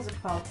literally has a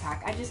 12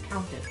 attack. I just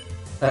counted.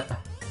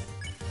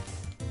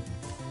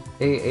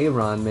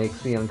 Aaron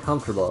makes me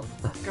uncomfortable.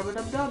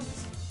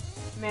 Scrub-a-dub-dubs.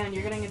 Man,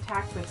 you're getting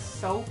attacked with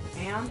soap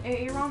and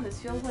Aaron? This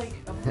feels like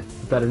a...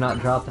 Better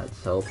not drop that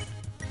soap.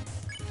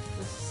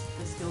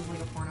 This feels like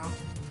a porno.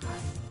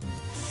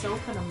 Soap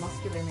and a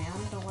muscular man?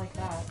 Don't like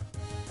that.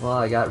 Well,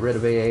 I got rid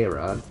of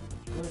Aaron.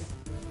 Good.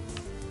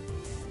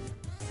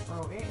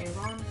 Bro,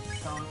 Aaron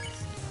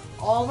sucks.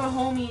 All the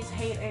homies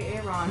hate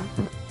Aaron.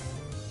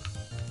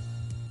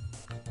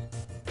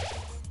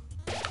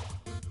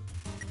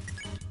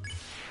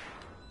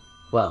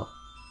 Well.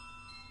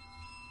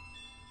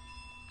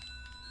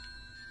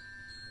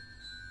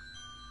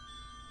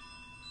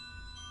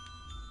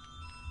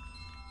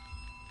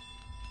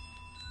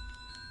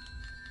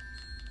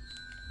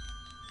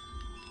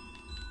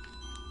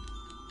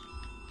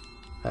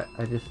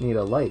 I just need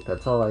a light,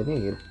 that's all I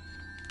need.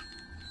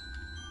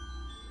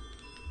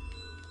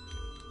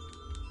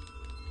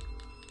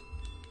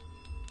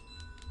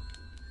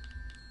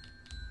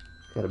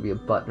 Gotta be a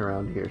button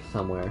around here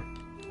somewhere.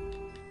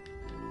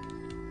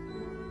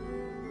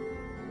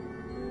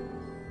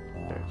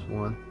 There's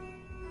one.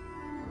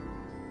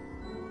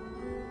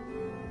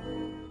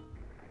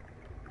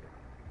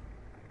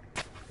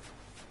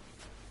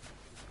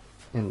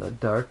 In the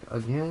dark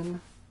again.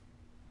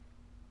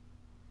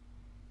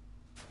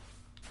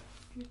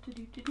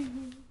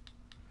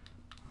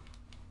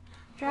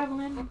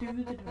 Traveling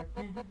through the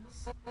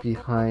darkness.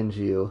 Behind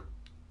you.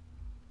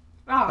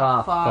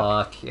 Oh,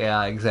 fuck.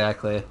 Yeah,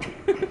 exactly.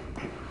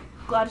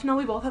 Glad to know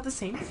we both have the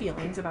same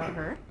feelings about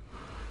her.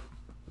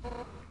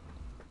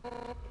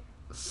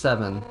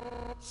 7.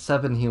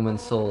 7 human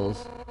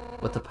souls.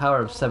 With the power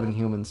of 7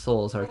 human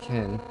souls, our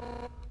king,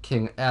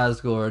 King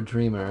Asgore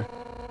Dreamer,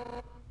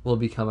 will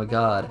become a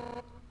god.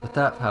 With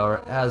that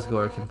power,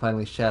 Asgore can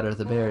finally shatter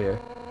the barrier.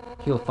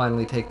 He will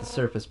finally take the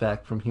surface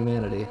back from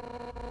humanity,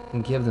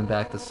 and give them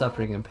back the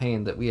suffering and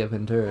pain that we have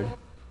endured.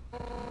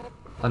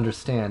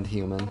 Understand,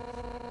 human.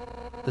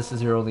 This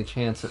is your only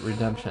chance at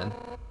redemption.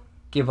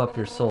 Give up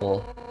your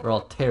soul, or I'll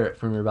tear it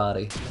from your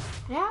body.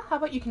 Yeah, how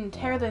about you can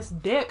tear this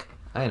dick?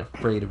 I ain't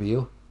afraid of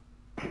you.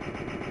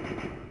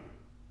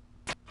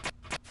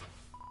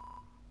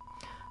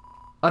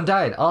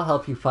 Undyne, I'll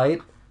help you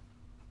fight.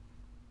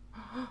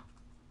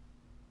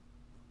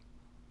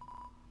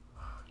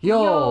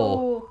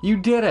 Yo! You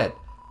did it!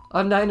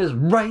 Undyne is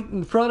right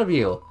in front of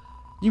you!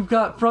 You've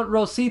got front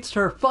row seats to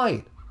her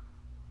fight!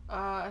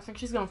 I think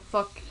she's gonna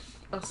fuck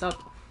us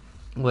up.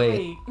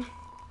 Wait.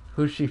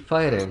 Who's she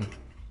fighting?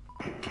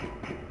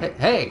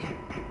 Hey!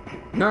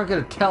 You aren't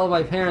gonna tell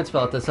my parents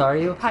about this, are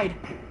you? Hide.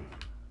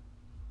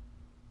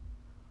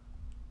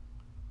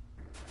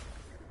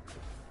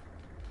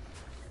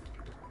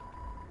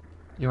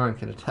 You aren't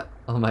gonna tell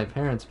my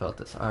parents about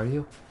this, are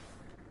you?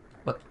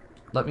 What?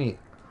 Let me...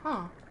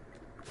 Huh.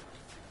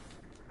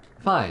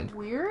 Fine.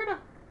 Weird?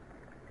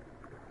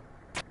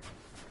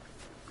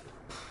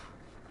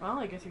 Well,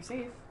 I guess you're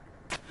safe.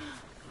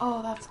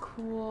 Oh, that's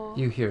cool.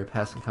 You hear a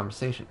passing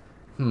conversation.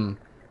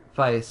 If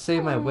I say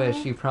my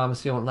wish, you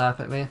promise you won't laugh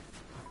at me?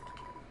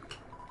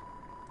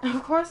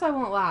 Of course I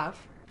won't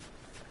laugh.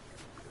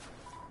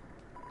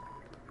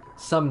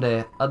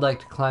 Someday, I'd like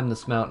to climb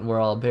this mountain we're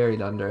all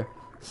buried under.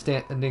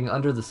 Standing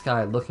under the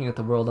sky, looking at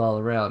the world all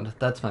around.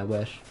 That's my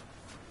wish.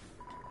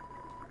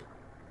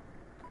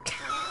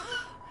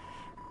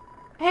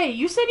 Hey,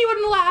 you said you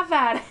wouldn't laugh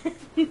at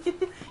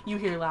it. You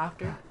hear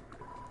laughter.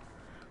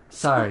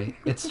 Sorry,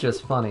 it's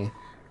just funny.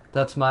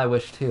 That's my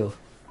wish too.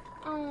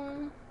 Oh.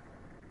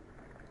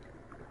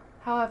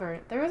 However,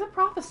 there is a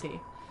prophecy.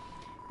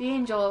 The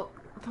angel,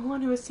 the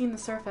one who has seen the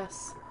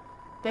surface,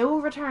 they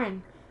will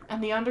return,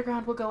 and the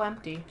underground will go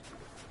empty.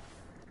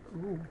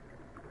 Ooh.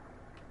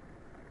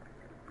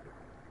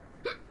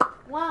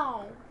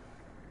 Wow.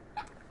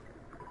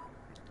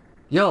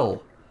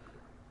 Yo.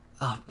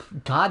 Oh,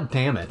 God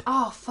damn it.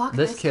 Oh, fuck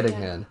This kid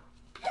again.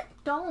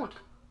 Don't.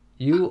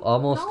 You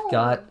almost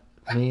got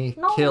me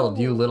killed,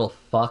 you little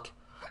fuck.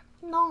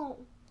 No.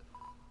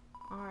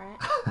 Alright.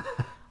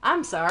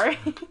 I'm sorry.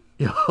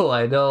 Yo,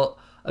 I know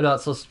I'm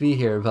not supposed to be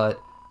here, but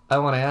I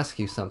want to ask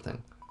you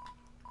something.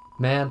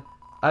 Man,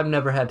 I've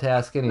never had to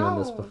ask anyone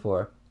this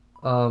before.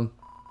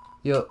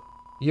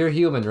 You're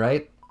human,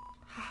 right?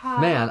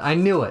 Man, I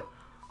knew it.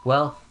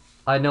 Well,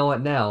 I know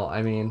it now.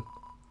 I mean,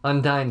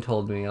 Undyne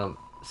told me,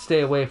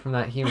 stay away from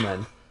that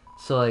human.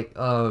 So, like,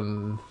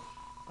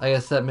 I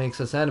guess that makes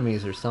us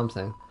enemies or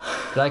something.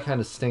 But I kind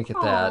of stink at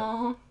that.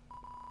 Aww.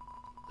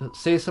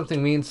 Say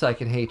something mean so I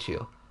can hate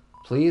you.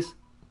 Please?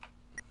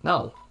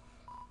 No.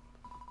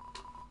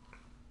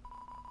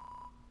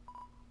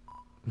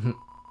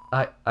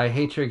 I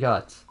hate your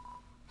guts.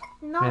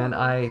 No. Man,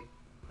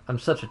 I'm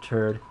such a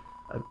turd.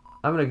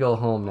 I'm gonna go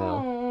home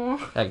now.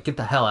 Hey, get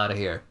the hell out of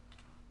here.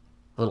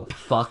 Little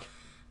fuck.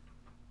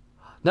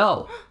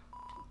 No!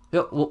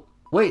 Yo, well,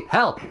 wait,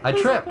 help! I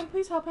tripped!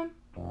 Please help him.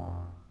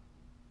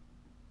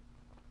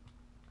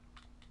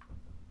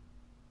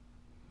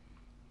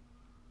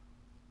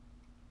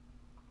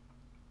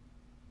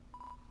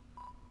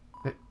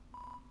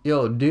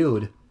 Yo,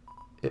 dude.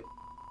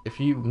 If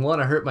you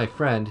want to hurt my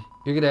friend,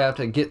 you're gonna have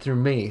to get through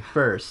me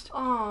first.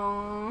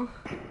 Aww.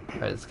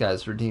 Alright, this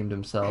guy's redeemed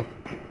himself.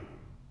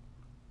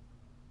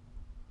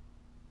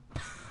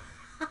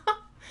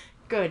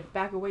 Good.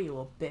 Back away, you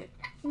little bit.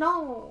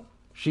 No.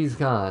 She's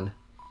gone.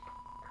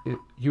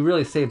 You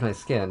really saved my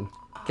skin.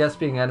 Guess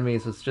being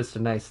enemies was just a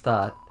nice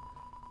thought.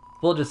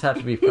 We'll just have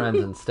to be friends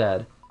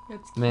instead.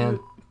 That's cute. Man,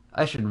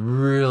 I should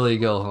really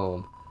go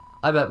home.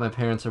 I bet my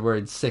parents are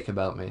worried sick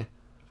about me.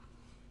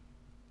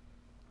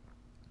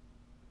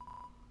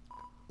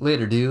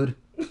 Later, dude.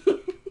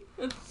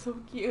 That's so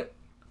cute.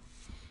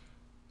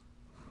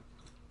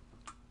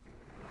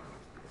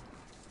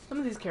 Some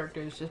of these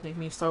characters just make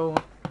me so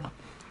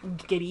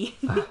giddy.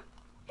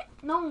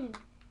 No.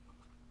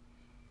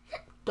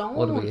 Don't.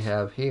 What do we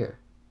have here?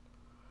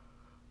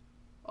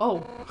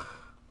 Oh.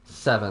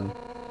 7.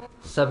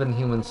 7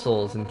 human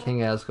souls and King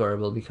Asgore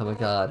will become a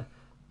god.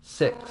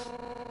 6.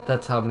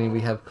 That's how many we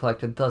have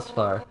collected thus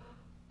far.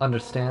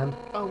 Understand?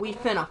 Oh, we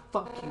finna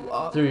fuck you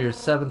up. Through your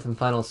 7th and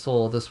final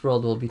soul, this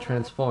world will be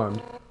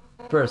transformed.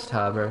 First,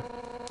 however,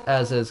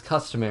 as is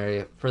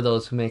customary for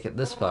those who make it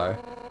this far,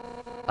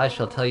 I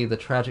shall tell you the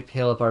tragic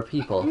tale of our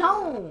people.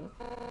 No!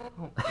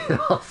 It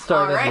all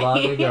started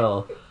long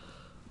ago.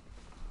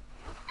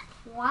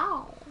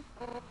 Wow.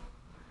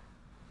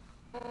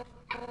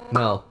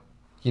 No.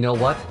 You know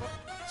what?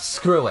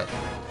 Screw it.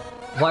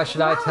 Why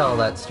should I tell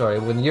that story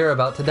when you're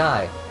about to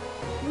die?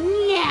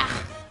 Yeah.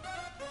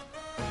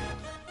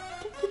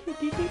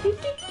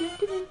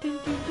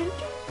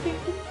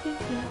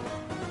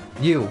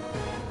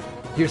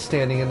 You're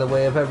standing in the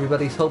way of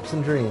everybody's hopes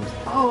and dreams.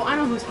 Oh, I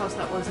know whose house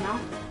that was now.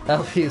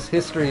 Alfie's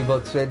history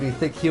books made me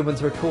think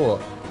humans were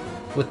cool,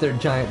 with their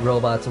giant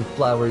robots and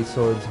flowery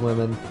swords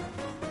women.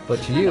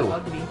 But to you,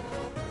 Ugly.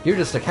 you're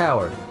just a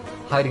coward,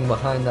 hiding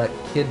behind that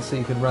kid so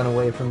you could run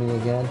away from me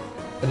again.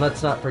 And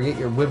let's not forget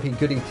your wimpy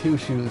goody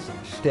two-shoes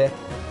shtick.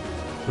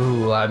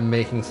 Ooh, I'm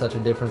making such a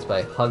difference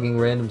by hugging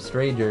random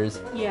strangers.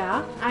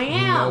 Yeah, I You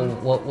am. know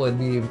what would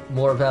be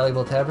more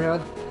valuable to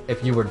everyone?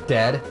 If you were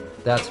dead.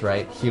 That's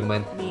right,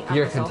 human.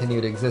 Your myself.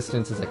 continued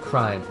existence is a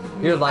crime.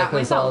 Your life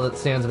is all that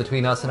stands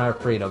between us and our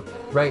freedom.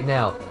 Right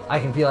now, I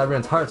can feel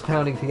everyone's hearts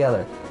pounding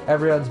together.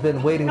 Everyone's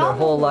been waiting their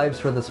whole lives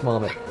for this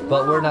moment,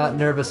 but we're not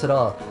nervous at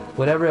all.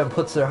 When everyone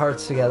puts their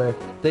hearts together,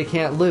 they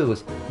can't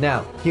lose.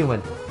 Now,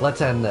 human,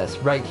 let's end this,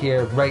 right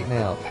here, right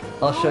now.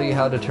 I'll show you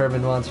how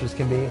determined monsters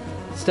can be.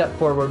 Step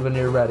forward when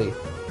you're ready.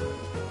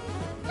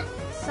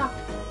 Suck.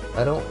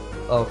 I don't...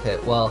 Okay,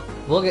 well,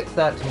 we'll get to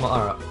that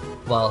tomorrow.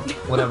 Well,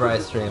 whenever I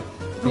stream.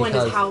 The wind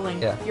is Because-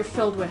 howling. Yeah, You're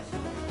filled with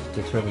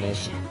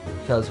determination.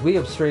 Because we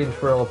have streamed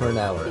for over an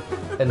hour.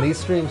 And these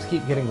streams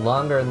keep getting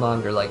longer and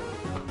longer, like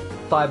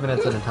 5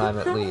 minutes at a time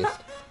at least.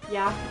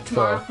 Yeah,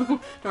 tomorrow.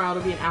 Tomorrow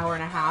it'll be an hour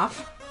and a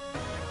half.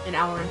 An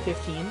hour and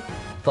 15.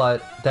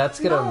 But that's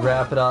gonna No.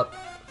 wrap it up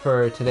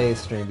for today's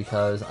stream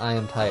because I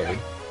am tired.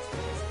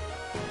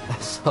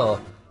 So,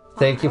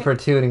 thank you for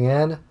tuning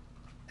in.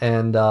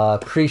 And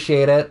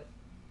appreciate it.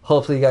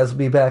 Hopefully you guys will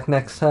be back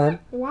next time.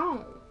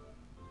 Wow.